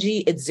psychology,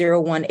 it's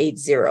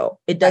 0180.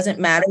 It doesn't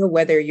matter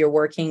whether you're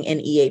working in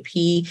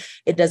EAP.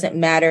 It doesn't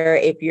matter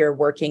if you're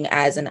working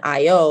as an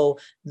IO.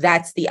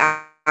 That's the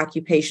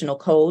occupational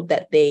code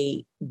that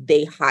they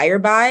hire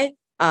by.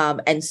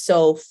 And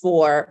so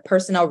for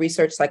personnel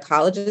research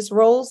psychologist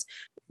roles,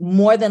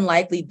 more than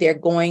likely, they're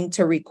going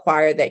to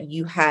require that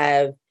you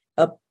have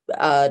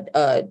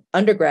a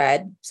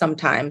undergrad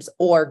sometimes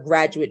or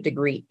graduate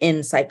degree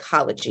in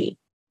psychology,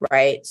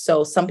 right?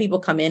 So some people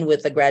come in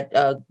with a grad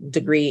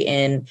degree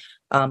in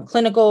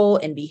clinical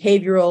and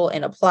behavioral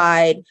and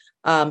applied.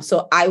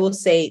 So I will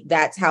say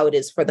that's how it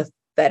is for the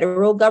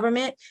federal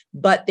government,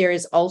 but there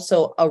is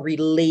also a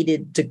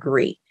related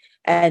degree.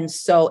 And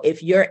so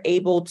if you're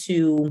able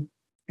to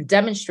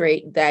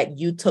demonstrate that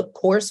you took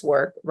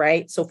coursework,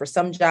 right? So for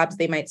some jobs,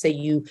 they might say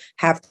you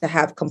have to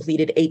have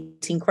completed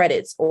 18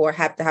 credits or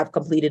have to have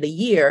completed a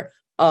year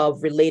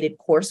of related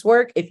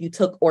coursework. If you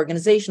took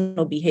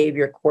organizational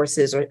behavior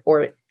courses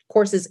or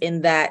courses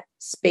in that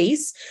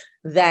space,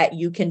 that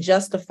you can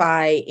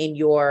justify in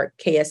your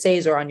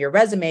KSAs or on your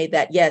resume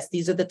that, yes,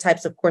 these are the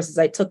types of courses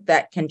I took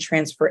that can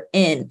transfer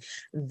in,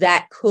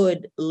 that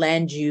could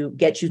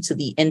get you to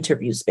the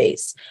interview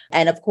space.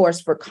 And of course,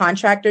 for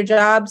contractor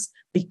jobs,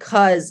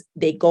 because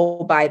they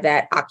go by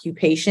that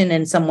occupation,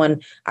 and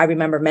I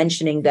remember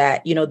mentioning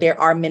that, there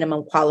are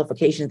minimum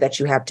qualifications that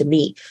you have to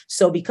meet.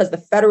 So because the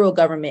federal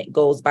government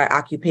goes by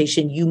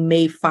occupation, you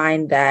may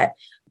find that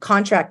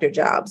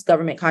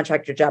government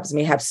contractor jobs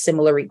may have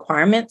similar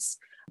requirements,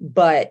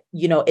 but,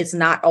 it's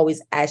not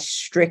always as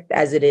strict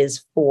as it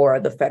is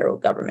for the federal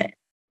government.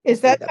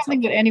 Is that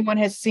something that anyone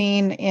has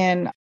seen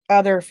in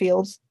other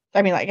fields?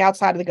 I mean, like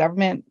outside of the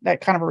government,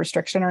 that kind of a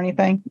restriction or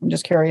anything? I'm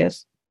just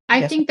curious.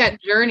 I think that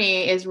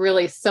journey is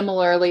really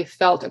similarly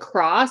felt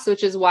across,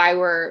 which is why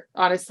we're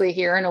honestly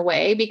here in a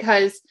way,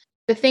 because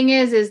the thing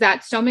is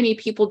that so many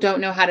people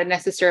don't know how to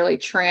necessarily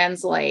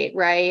translate,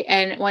 right?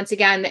 And once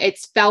again,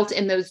 it's felt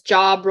in those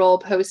job role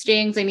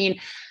postings. I mean,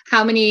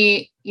 how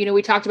many,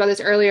 we talked about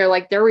this earlier,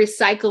 like they're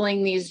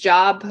recycling these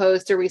job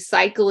posts, they're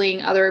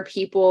recycling other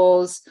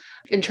people's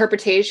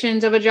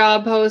interpretations of a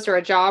job post or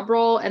a job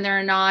role, and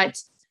they're not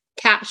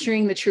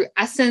capturing the true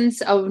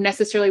essence of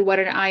necessarily what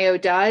an IO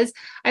does.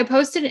 I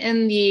posted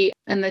in the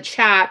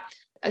chat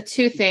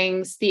two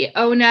things, the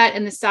ONET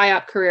and the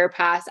PSYOP career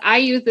pass. I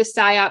use the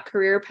PSYOP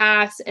career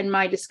pass in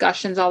my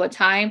discussions all the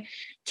time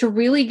to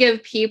really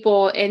give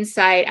people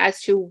insight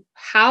as to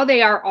how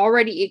they are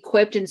already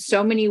equipped in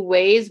so many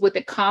ways with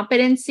the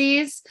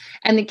competencies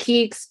and the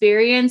key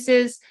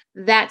experiences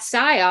that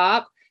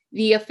PSYOP,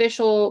 the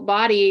official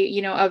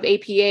body, of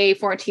APA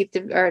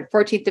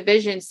 14th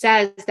Division,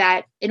 says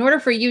that in order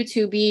for you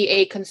to be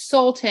a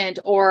consultant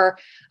or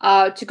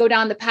to go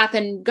down the path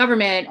in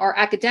government or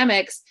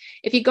academics,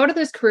 if you go to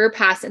this career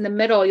paths in the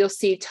middle, you'll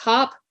see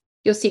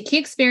key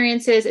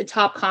experiences and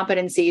top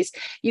competencies.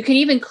 You can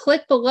even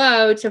click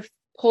below to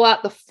pull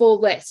out the full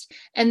list.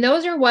 And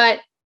those are what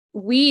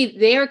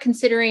they are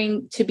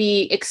considering to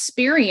be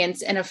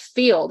experience in a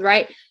field,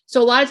 right?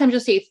 So a lot of times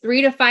you'll see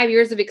 3 to 5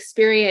 years of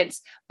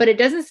experience, but it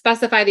doesn't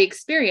specify the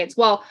experience.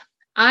 Well,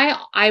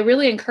 I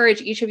really encourage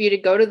each of you to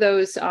go to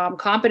those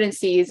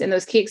competencies and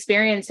those key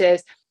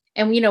experiences.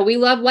 And, we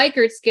love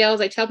Likert scales.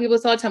 I tell people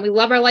this all the time. We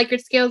love our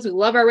Likert scales. We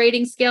love our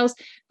rating scales.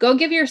 Go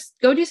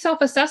do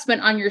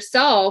self-assessment on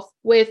yourself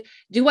with,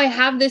 do I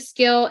have this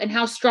skill and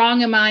how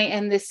strong am I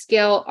in this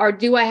skill? Or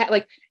do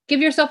I give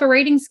yourself a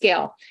rating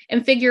scale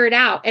and figure it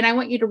out. And I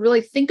want you to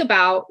really think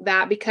about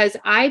that, because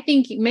I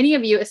think many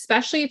of you,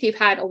 especially if you've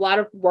had a lot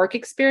of work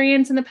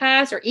experience in the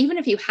past, or even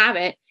if you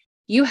haven't,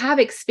 you have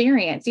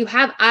experience, you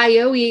have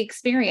IOE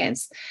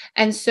experience.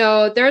 And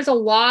so there's a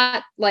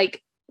lot,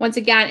 once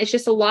again, it's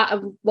just a lot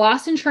of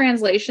lost in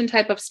translation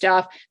type of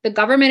stuff. The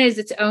government is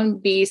its own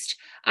beast.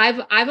 I've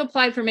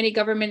applied for many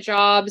government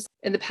jobs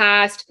in the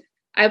past.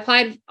 I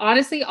applied,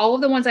 honestly, all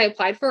of the ones I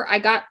applied for, I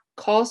got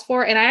calls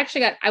for, and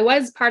I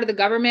was part of the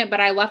government, but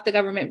I left the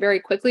government very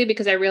quickly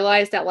because I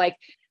realized that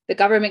the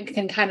government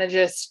can kind of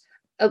just,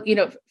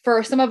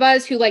 for some of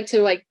us who like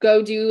to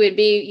go do and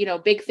be,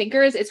 big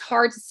thinkers, it's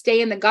hard to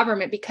stay in the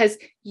government because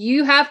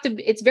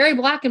it's very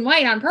black and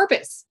white on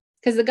purpose,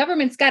 because the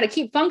government's got to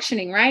keep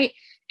functioning, right?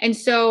 And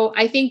so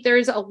I think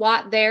there's a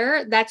lot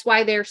there. That's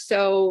why they're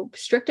so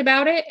strict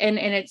about it. And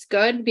it's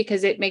good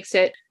because it makes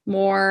it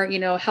more,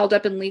 held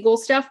up in legal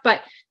stuff,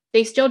 but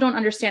they still don't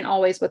understand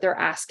always what they're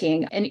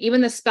asking. And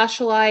even the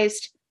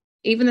specialized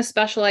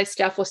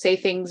stuff will say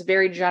things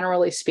very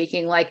generally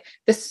speaking, like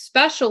the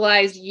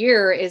specialized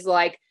year is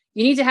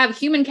you need to have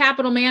human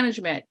capital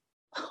management.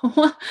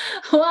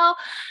 Well,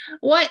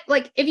 what,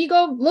 like, if you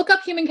go look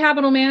up human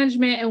capital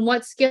management and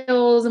what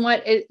skills and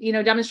what it,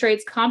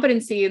 demonstrates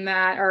competency in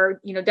that,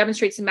 or,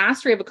 demonstrates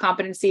mastery of a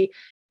competency,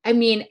 I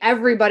mean,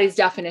 everybody's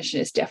definition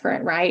is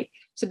different, right?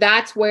 So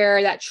that's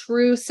where that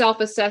true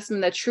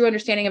self-assessment, the true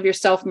understanding of your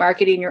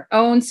self-marketing, your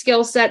own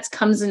skill sets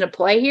comes into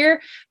play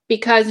here,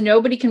 because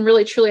nobody can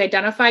really truly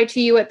identify to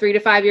you at 3 to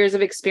 5 years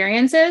of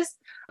experiences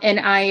in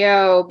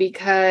IO,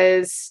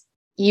 because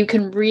you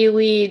can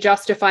really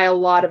justify a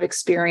lot of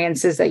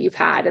experiences that you've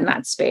had in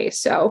that space.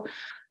 So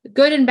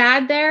good and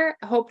bad there.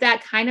 I hope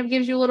that kind of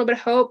gives you a little bit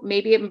of hope.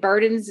 Maybe it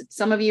burdens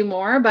some of you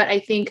more, but I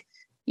think,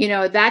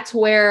 that's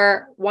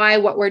why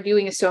what we're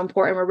doing is so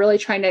important. We're really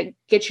trying to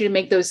get you to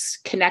make those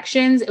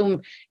connections.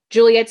 And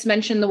Juliet's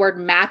mentioned the word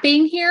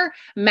mapping here.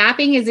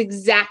 Mapping is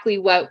exactly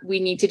what we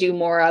need to do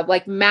more of,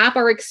 like map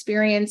our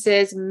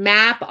experiences,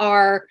 map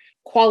our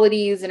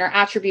qualities and our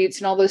attributes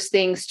and all those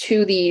things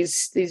to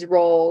these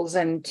roles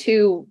and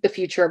to the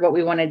future of what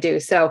we want to do.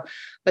 So,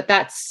 but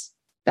that's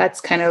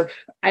kind of,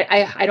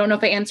 I don't know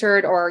if I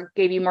answered or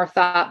gave you more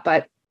thought,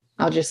 but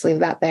I'll just leave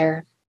that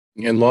there.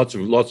 And lots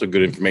of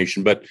good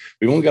information, but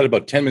we've only got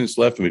about 10 minutes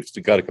left and we've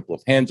still got a couple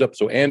of hands up.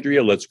 So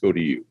Andrea, let's go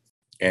to you.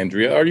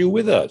 Andrea, are you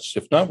with us?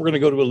 If not, we're going to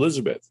go to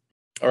Elizabeth.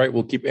 All right,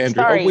 we'll keep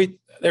Andrea. Sorry. Oh, wait,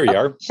 there you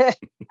are.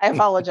 I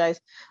apologize.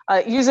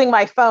 Using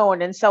my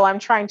phone, and so I'm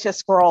trying to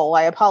scroll.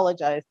 I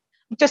apologize.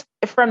 Just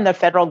from the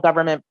federal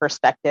government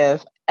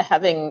perspective,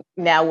 having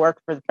now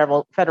worked for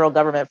the federal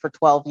government for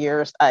 12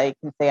 years, I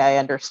can say I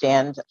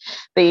understand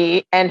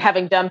and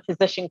having done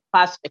position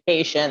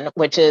classification,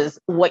 which is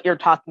what you're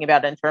talking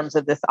about in terms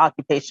of this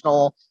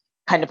occupational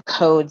kind of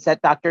codes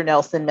that Dr.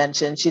 Nelson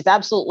mentioned. She's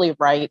absolutely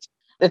right.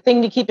 The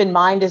thing to keep in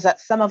mind is that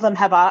some of them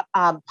have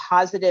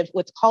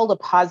what's called a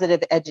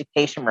positive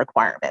education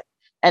requirement.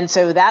 And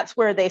so that's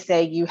where they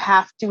say you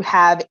have to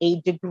have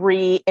a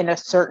degree in a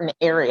certain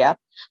area.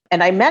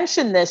 And I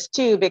mentioned this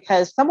too,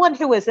 because someone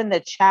who was in the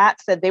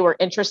chat said they were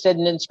interested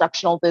in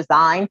instructional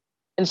design.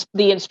 And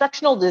the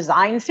instructional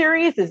design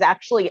series is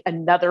actually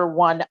another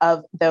one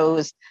of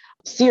those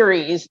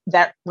series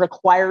that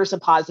requires a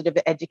positive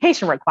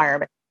education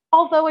requirement.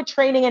 Although a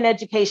training and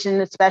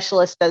education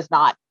specialist does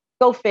not.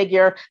 Go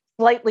figure,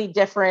 slightly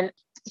different,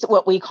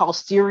 what we call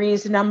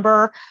series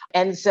number.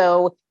 And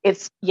so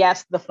it's,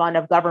 yes, the fun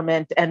of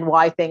government and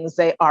why things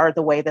they are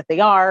the way that they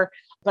are.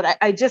 But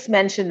I just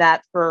mentioned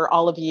that for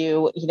all of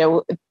you,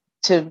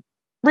 to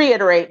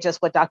reiterate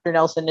just what Dr.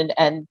 Nelson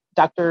and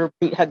Dr.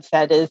 Preet had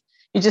said is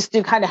you just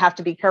do kind of have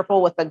to be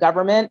careful with the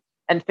government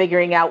and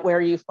figuring out where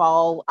you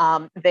fall.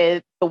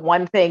 The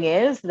one thing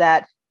is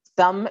that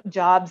some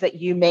jobs that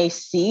you may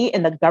see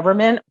in the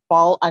government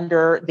fall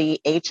under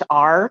the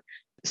HR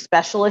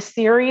specialist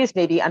series,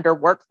 maybe under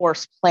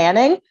workforce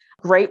planning.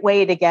 Great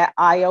way to get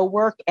IO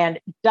work and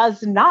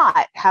does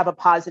not have a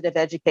positive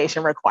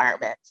education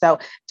requirement. So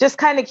just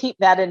kind of keep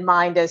that in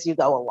mind as you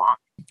go along.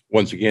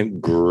 Once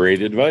again,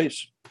 great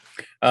advice.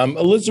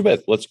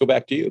 Elizabeth, let's go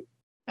back to you.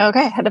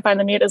 Okay, I had to find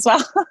the mute as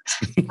well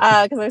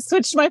because I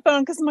switched my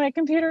phone because my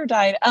computer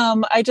died.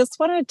 I just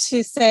wanted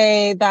to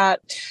say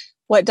that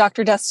what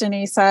Dr.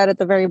 Destiny said at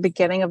the very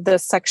beginning of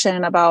this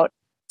section about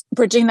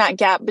bridging that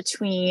gap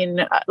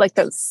between, like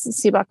the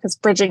CBOC is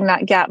bridging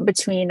that gap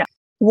between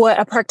what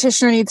a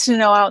practitioner needs to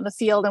know out in the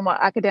field and what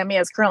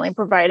academia is currently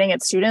providing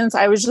its students.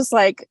 I was just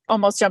like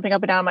almost jumping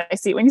up and down my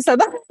seat when you said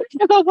that.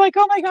 I was like,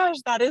 oh my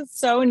gosh, that is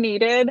so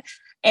needed.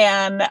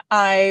 And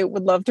I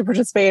would love to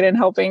participate in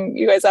helping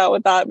you guys out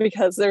with that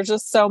because there's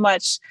just so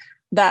much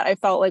that I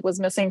felt like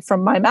was missing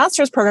from my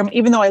master's program,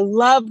 even though I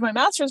loved my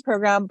master's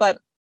program, but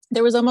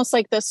there was almost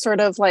like this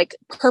sort of like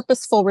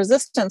purposeful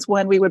resistance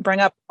when we would bring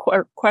up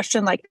a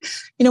question like,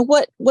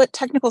 what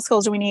technical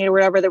skills do we need or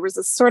whatever. There was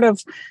this sort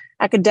of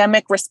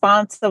academic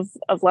response of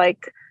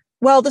like,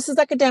 well, this is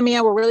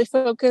academia. We're really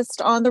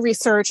focused on the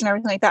research and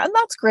everything like that. And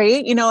that's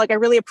great. I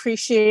really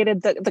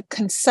appreciated the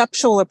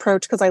conceptual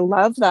approach because I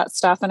love that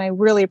stuff. And I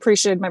really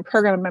appreciated my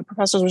program and my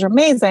professors were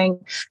amazing.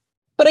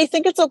 But I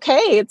think it's okay.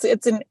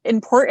 It's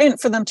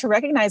important for them to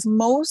recognize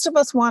most of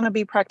us want to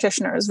be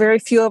practitioners. Very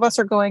few of us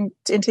are going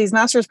into these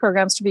master's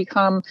programs to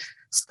become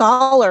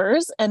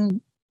scholars, and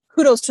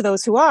kudos to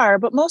those who are,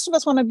 but most of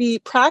us want to be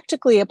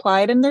practically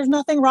applied. And there's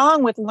nothing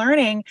wrong with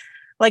learning.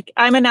 Like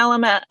I'm in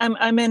LMS,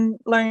 I'm in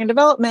learning and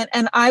development,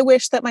 and I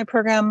wish that my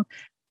program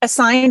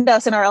assigned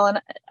us in our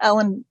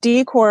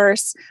L&D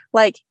course,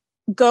 like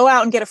go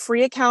out and get a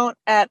free account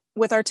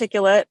with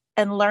Articulate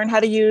and learn how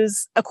to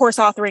use a course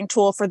authoring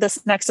tool for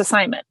this next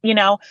assignment.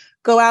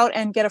 Go out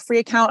and get a free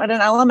account at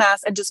an LMS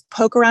and just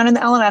poke around in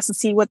the LMS and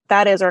see what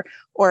that is,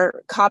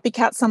 or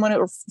copycat someone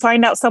or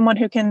find out someone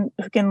who can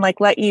like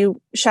let you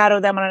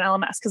shadow them on an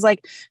LMS. Cause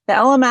like the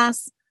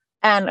LMS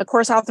and a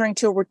course authoring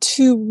tool were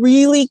two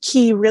really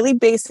key, really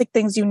basic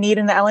things you need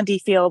in the L&D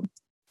field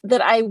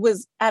that I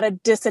was at a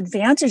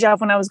disadvantage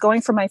of when I was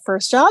going for my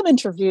first job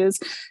interviews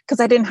because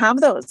I didn't have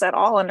those at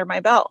all under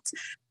my belt.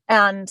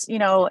 And,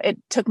 it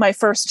took my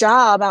first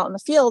job out in the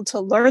field to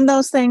learn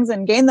those things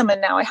and gain them. And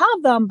now I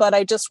have them, but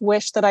I just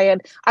wish that I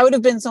would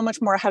have been so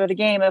much more ahead of the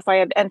game if I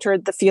had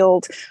entered the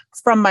field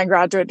from my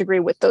graduate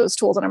degree with those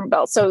tools under my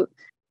belt. So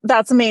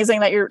that's amazing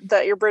that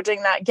you're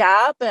bridging that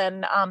gap.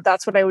 And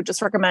that's what I would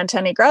just recommend to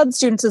any grad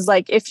students is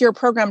like, if your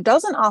program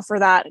doesn't offer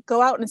that,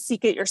 go out and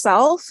seek it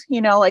yourself,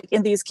 like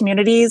in these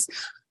communities,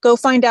 go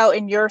find out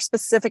in your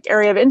specific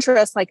area of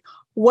interest, like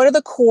what are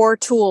the core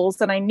tools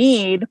that I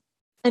need,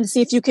 and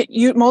see if you could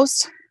use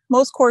most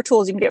core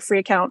tools. You can get free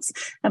accounts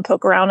and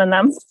poke around in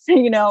them,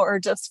 or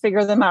just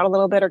figure them out a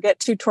little bit or get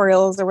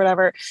tutorials or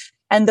whatever.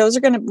 And those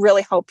are going to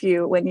really help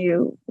you when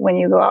you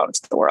go out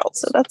into the world.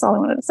 So that's all I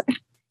wanted to say.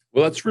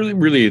 Well, that's really,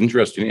 really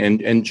interesting.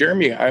 And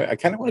Jeremy, I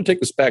kind of want to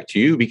take this back to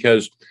you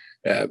because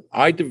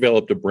I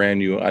developed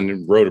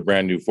wrote a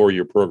brand new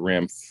 4-year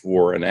program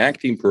for an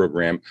acting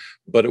program,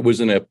 but it was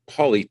in a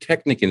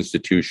polytechnic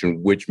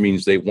institution, which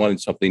means they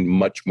wanted something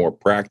much more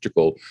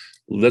practical.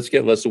 Let's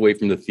get less away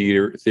from the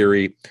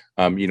theory.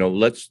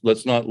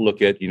 Let's not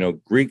look at,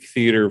 Greek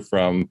theater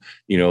from,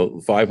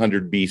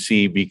 500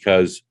 BC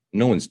because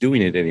no one's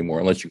doing it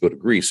anymore unless you go to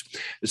Greece.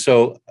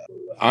 So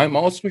I'm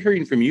also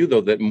hearing from you,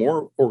 though, that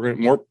more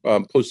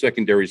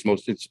post-secondaries,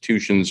 most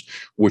institutions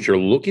which are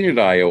looking at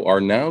IO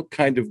are now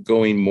kind of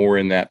going more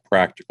in that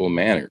practical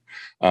manner.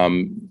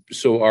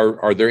 So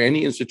are there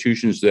any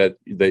institutions that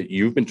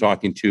you've been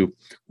talking to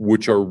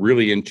which are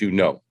really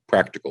into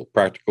practical?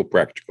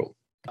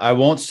 I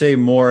won't say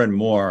more and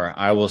more.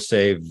 I will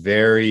say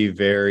very,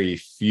 very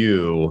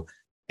few,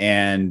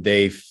 and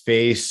they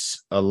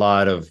face a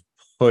lot of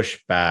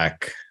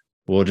pushback.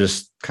 We'll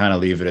just kind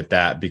of leave it at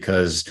that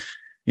because,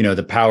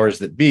 the powers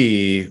that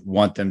be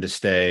want them to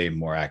stay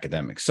more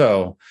academic.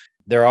 So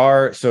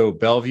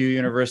Bellevue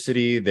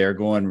University, they're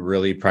going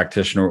really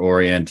practitioner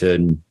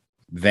oriented.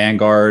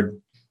 Vanguard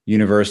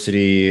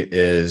University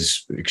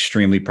is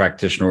extremely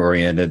practitioner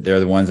oriented. They're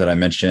the ones that I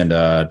mentioned,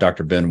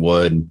 Dr. Ben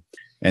Wood,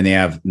 and they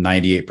have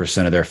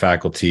 98% of their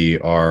faculty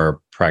are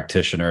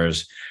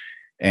practitioners.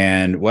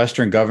 And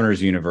Western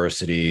Governors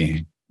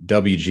University,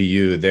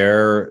 WGU,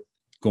 they're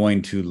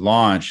going to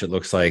launch, it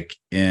looks like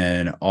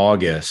in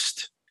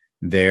August,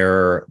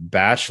 their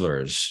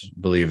bachelor's,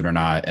 believe it or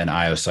not, in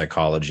IO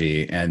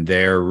psychology. And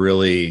they're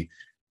really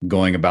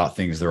going about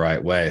things the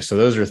right way. So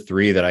those are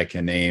 3 that I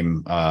can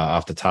name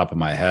off the top of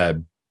my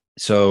head.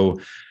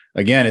 So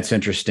again, it's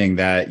interesting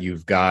that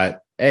you've got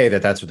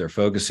that's what they're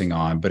focusing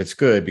on, but it's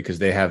good because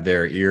they have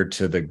their ear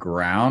to the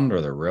ground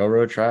or the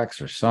railroad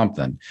tracks or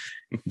something.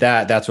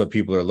 That's what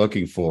people are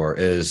looking for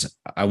is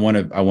I want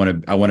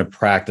to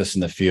practice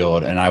in the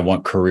field and I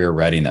want career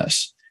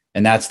readiness.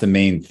 And that's the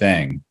main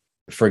thing.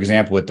 For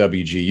example, with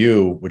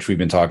WGU, which we've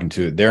been talking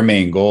to, their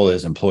main goal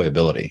is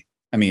employability.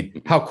 I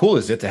mean, how cool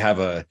is it to have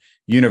a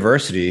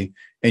university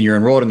and you're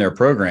enrolled in their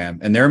program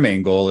and their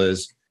main goal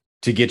is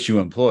to get you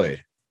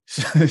employed?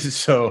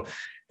 So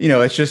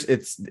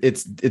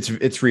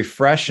it's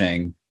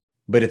refreshing,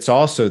 but it's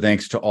also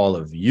thanks to all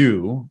of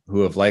you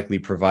who have likely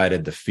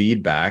provided the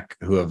feedback,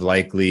 who have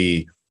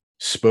likely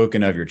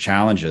spoken of your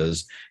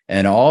challenges.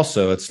 And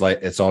also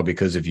it's all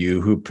because of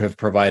you who have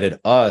provided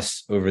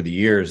us over the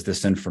years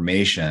this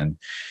information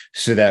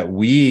so that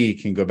we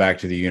can go back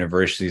to the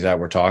universities that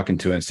we're talking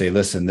to and say,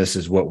 listen, this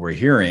is what we're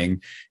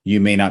hearing.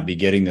 You may not be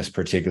getting this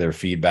particular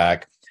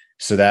feedback.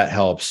 So that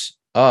helps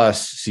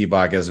us,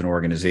 CBOC as an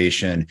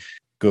organization,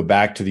 go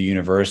back to the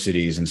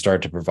universities and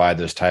start to provide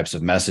those types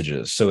of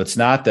messages. So it's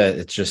not that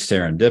it's just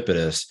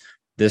serendipitous.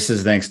 This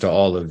is thanks to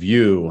all of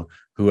you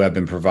who have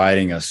been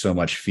providing us so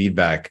much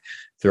feedback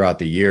throughout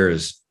the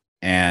years.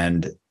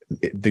 And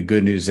the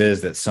good news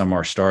is that some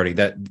are starting,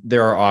 that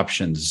there are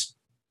options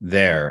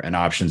there and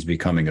options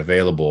becoming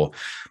available.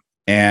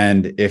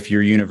 And if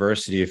your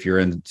university, if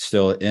you're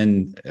still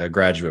in a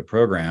graduate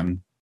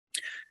program,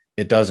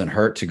 it doesn't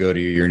hurt to go to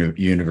your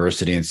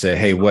university and say,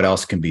 hey, what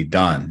else can be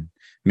done?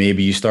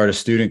 Maybe you start a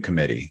student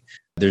committee.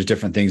 There's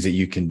different things that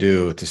you can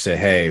do to say,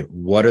 hey,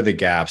 what are the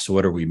gaps?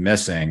 What are we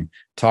missing?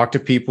 Talk to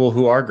people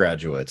who are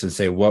graduates and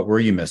say, what were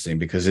you missing?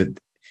 Because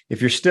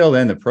if you're still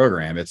in the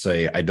program, it's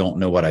I don't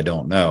know what I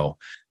don't know.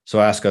 So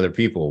ask other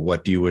people,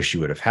 what do you wish you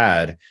would have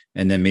had?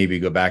 And then maybe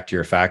go back to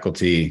your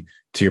faculty,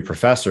 to your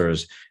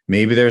professors.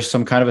 Maybe there's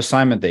some kind of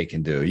assignment they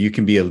can do. You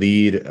can be a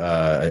lead,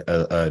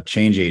 a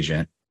change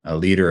agent, a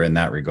leader in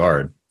that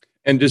regard.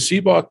 And does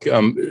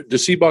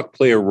CBOC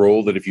play a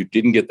role that if you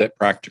didn't get that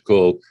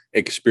practical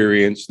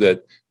experience,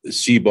 that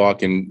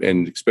CBOC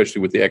and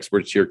especially with the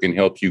experts here can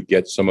help you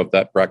get some of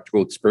that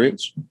practical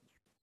experience?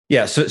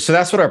 Yeah, so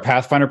that's what our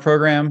Pathfinder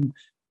program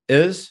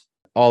is,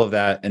 all of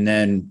that. And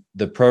then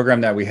the program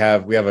that we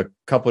have a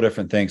couple of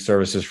different things,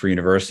 services for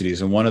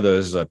universities. And one of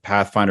those is a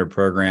Pathfinder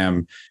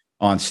program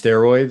on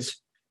steroids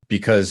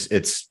because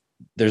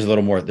there's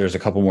a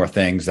couple more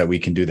things that we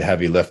can do the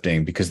heavy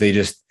lifting because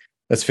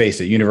let's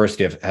face it,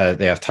 university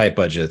they have tight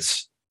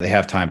budgets, they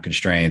have time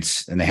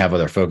constraints, and they have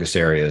other focus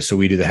areas. So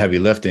we do the heavy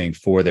lifting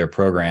for their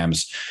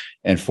programs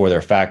and for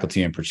their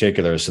faculty in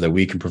particular so that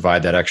we can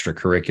provide that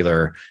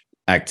extracurricular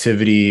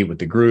activity with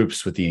the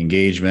groups, with the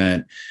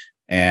engagement.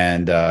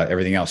 and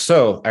everything else.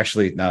 So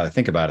actually, now that I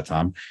think about it,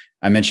 Tom,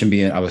 I mentioned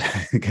I was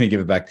going to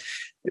give it back.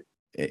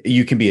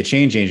 You can be a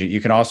change agent. You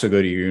can also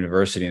go to your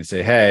university and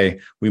say, hey,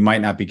 we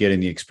might not be getting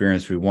the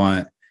experience we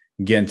want.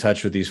 Get in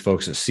touch with these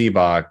folks at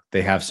CBOC.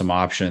 They have some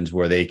options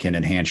where they can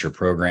enhance your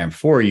program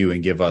for you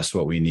and give us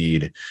what we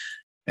need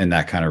in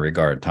that kind of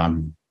regard.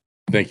 Tom?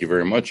 Thank you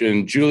very much.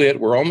 And Juliet,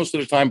 we're almost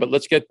out of time, but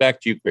let's get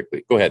back to you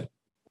quickly. Go ahead.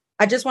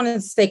 I just wanted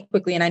to say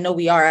quickly, and I know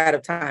we are out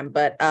of time,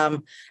 but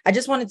I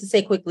just wanted to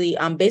say quickly,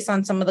 based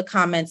on some of the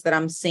comments that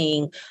I'm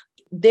seeing,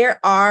 there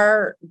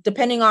are,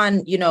 depending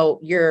on,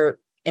 your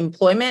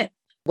employment,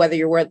 whether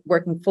you're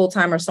working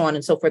full-time or so on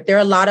and so forth, there are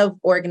a lot of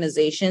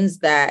organizations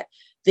that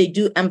they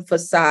do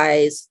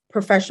emphasize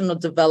professional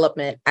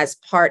development as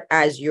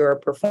your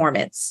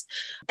performance.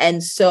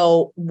 And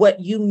so what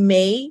you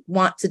may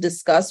want to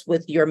discuss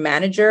with your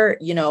manager,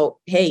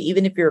 hey,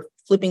 even if you're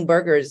flipping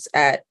burgers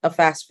at a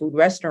fast food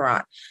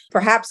restaurant,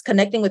 perhaps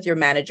connecting with your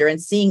manager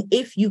and seeing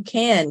if you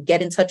can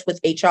get in touch with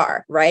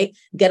HR, right?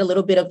 Get a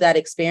little bit of that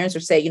experience, or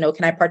say,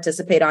 can I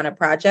participate on a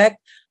project?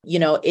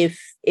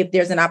 If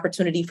there's an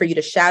opportunity for you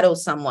to shadow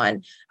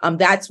someone,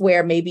 that's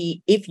where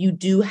maybe if you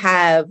do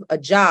have a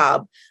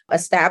job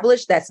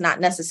established that's not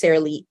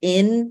necessarily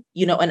in,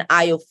 an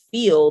IO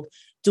field,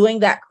 doing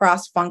that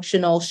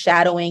cross-functional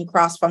shadowing,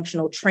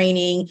 cross-functional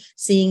training,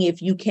 seeing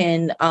if you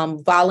can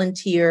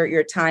volunteer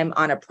your time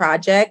on a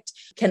project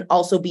can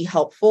also be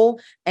helpful.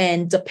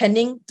 And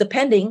depending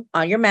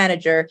on your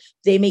manager,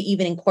 they may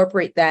even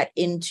incorporate that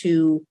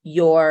into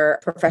your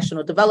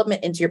professional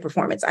development, into your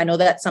performance. I know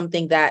that's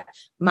something that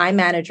my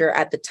manager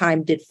at the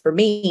time did for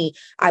me.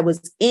 I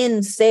was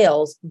in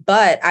sales,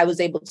 but I was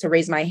able to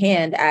raise my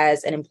hand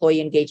as an employee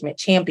engagement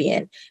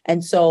champion.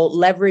 And so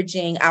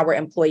leveraging our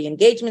employee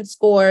engagement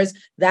scores,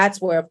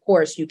 that's where, of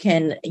course, you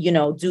can,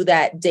 do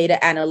that data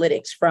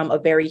analytics from a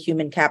very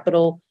human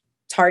capital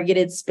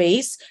targeted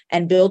space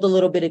and build a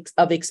little bit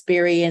of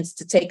experience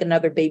to take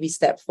another baby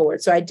step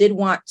forward. So I did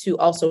want to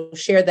also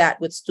share that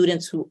with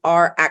students who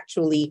are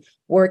actually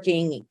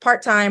working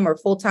part-time or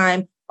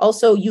full-time.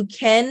 Also, you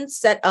can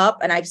set up,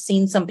 and I've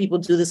seen some people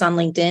do this on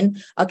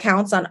LinkedIn,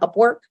 accounts on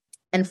Upwork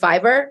and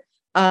Fiverr,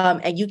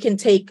 and you can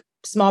take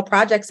small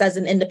projects as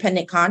an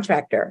independent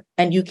contractor,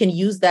 and you can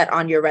use that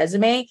on your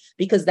resume,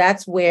 because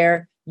that's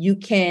where you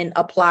can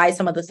apply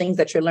some of the things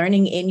that you're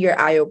learning in your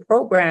IO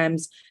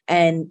programs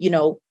and,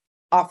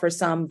 offer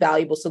some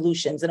valuable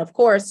solutions. And of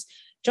course,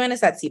 join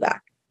us at CBOC.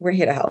 We're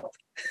here to help.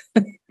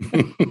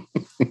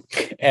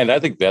 And I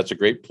think that's a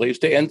great place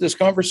to end this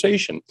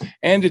conversation.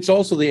 And it's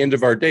also the end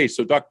of our day.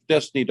 So Dr.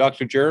 Destiny,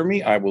 Dr.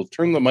 Jeremy, I will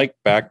turn the mic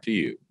back to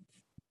you.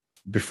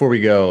 Before we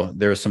go,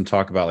 there was some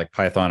talk about like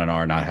Python and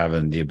R not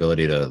having the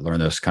ability to learn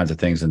those kinds of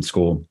things in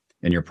school,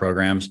 in your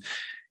programs.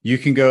 You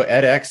can go,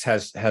 edX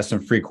has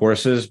some free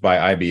courses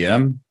by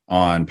IBM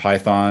on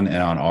Python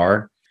and on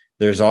R.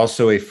 There's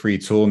also a free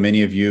tool.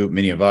 Many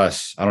of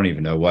us, I don't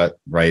even know what,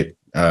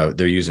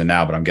 they're using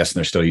now, but I'm guessing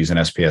they're still using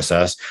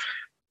SPSS.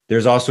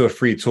 There's also a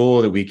free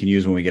tool that we can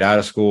use when we get out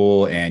of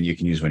school, and you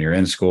can use when you're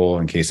in school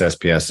in case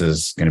SPS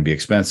is going to be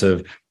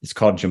expensive. It's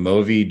called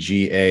Jamovi,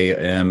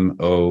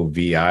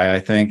 Gamovi, I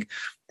think.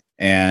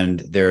 And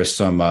there's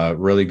some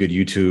really good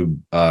YouTube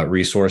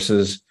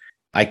resources.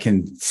 I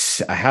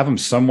have them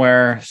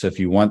somewhere. So if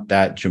you want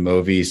that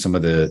Jamovi, some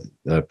of the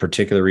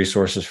particular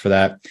resources for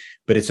that,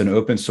 but it's an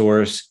open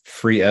source,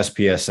 free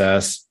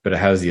SPSS, but it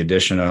has the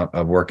addition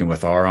of working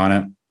with R on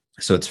it.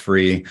 So it's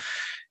free.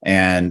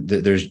 And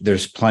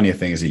there's plenty of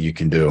things that you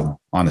can do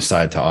on the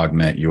side to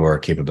augment your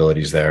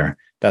capabilities there.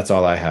 That's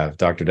all I have.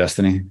 Dr.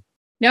 Destiny?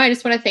 No, I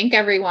just want to thank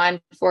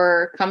everyone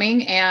for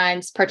coming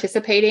and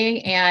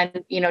participating.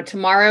 And,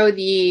 tomorrow,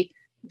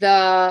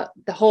 the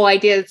whole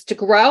idea is to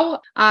grow.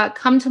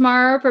 Come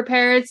tomorrow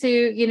prepared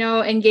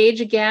to,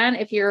 engage again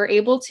if you're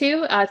able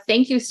to.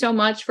 Thank you so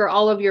much for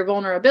all of your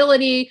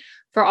vulnerability,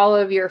 for all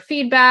of your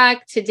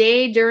feedback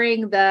today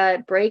during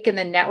the break in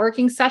the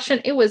networking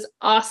session. It was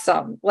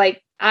awesome.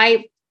 Like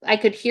I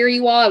could hear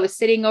you all. I was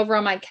sitting over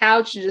on my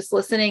couch and just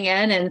listening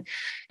in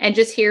and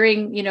just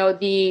hearing,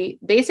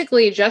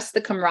 basically just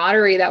the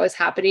camaraderie that was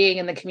happening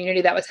and the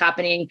community that was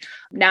happening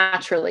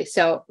naturally.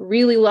 So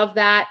really love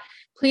that.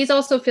 Please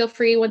also feel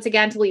free, once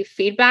again, to leave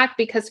feedback,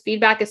 because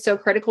feedback is so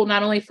critical,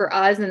 not only for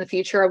us in the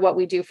future of what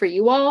we do for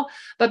you all,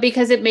 but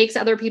because it makes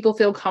other people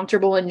feel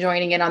comfortable in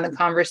joining in on the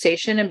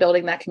conversation and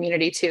building that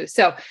community too.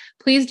 So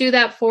please do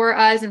that for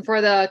us and for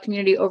the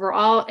community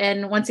overall.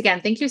 And once again,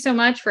 thank you so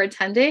much for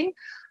attending.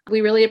 We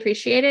really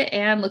appreciate it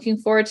and looking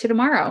forward to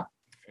tomorrow.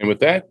 And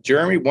with that,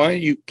 Jeremy, why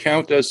don't you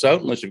count us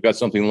out unless you've got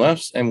something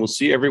left, and we'll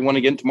see everyone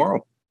again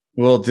tomorrow.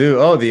 We'll do.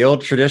 Oh, the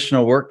old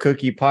traditional Work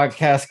Cookie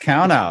podcast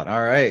count out.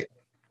 All right.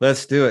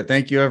 Let's do it.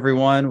 Thank you,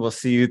 everyone. We'll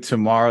see you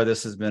tomorrow.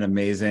 This has been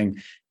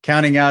amazing.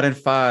 Counting out in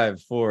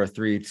 5, 4,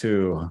 3,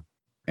 2,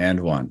 and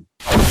 1.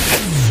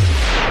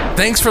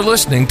 Thanks for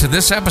listening to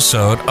this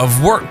episode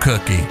of Work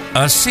Cookie,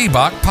 a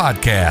CBOC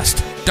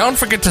podcast. Don't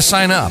forget to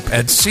sign up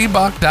at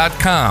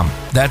cboc.com.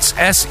 That's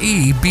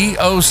SEBOC.com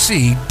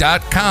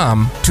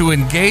to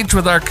engage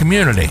with our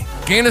community,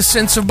 gain a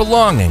sense of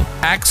belonging,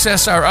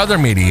 access our other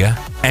media,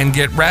 and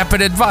get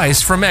rapid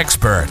advice from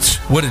experts.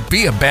 Would it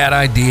be a bad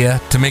idea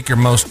to make your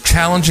most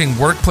challenging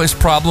workplace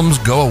problems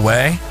go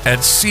away? At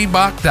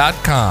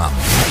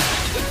cboc.com.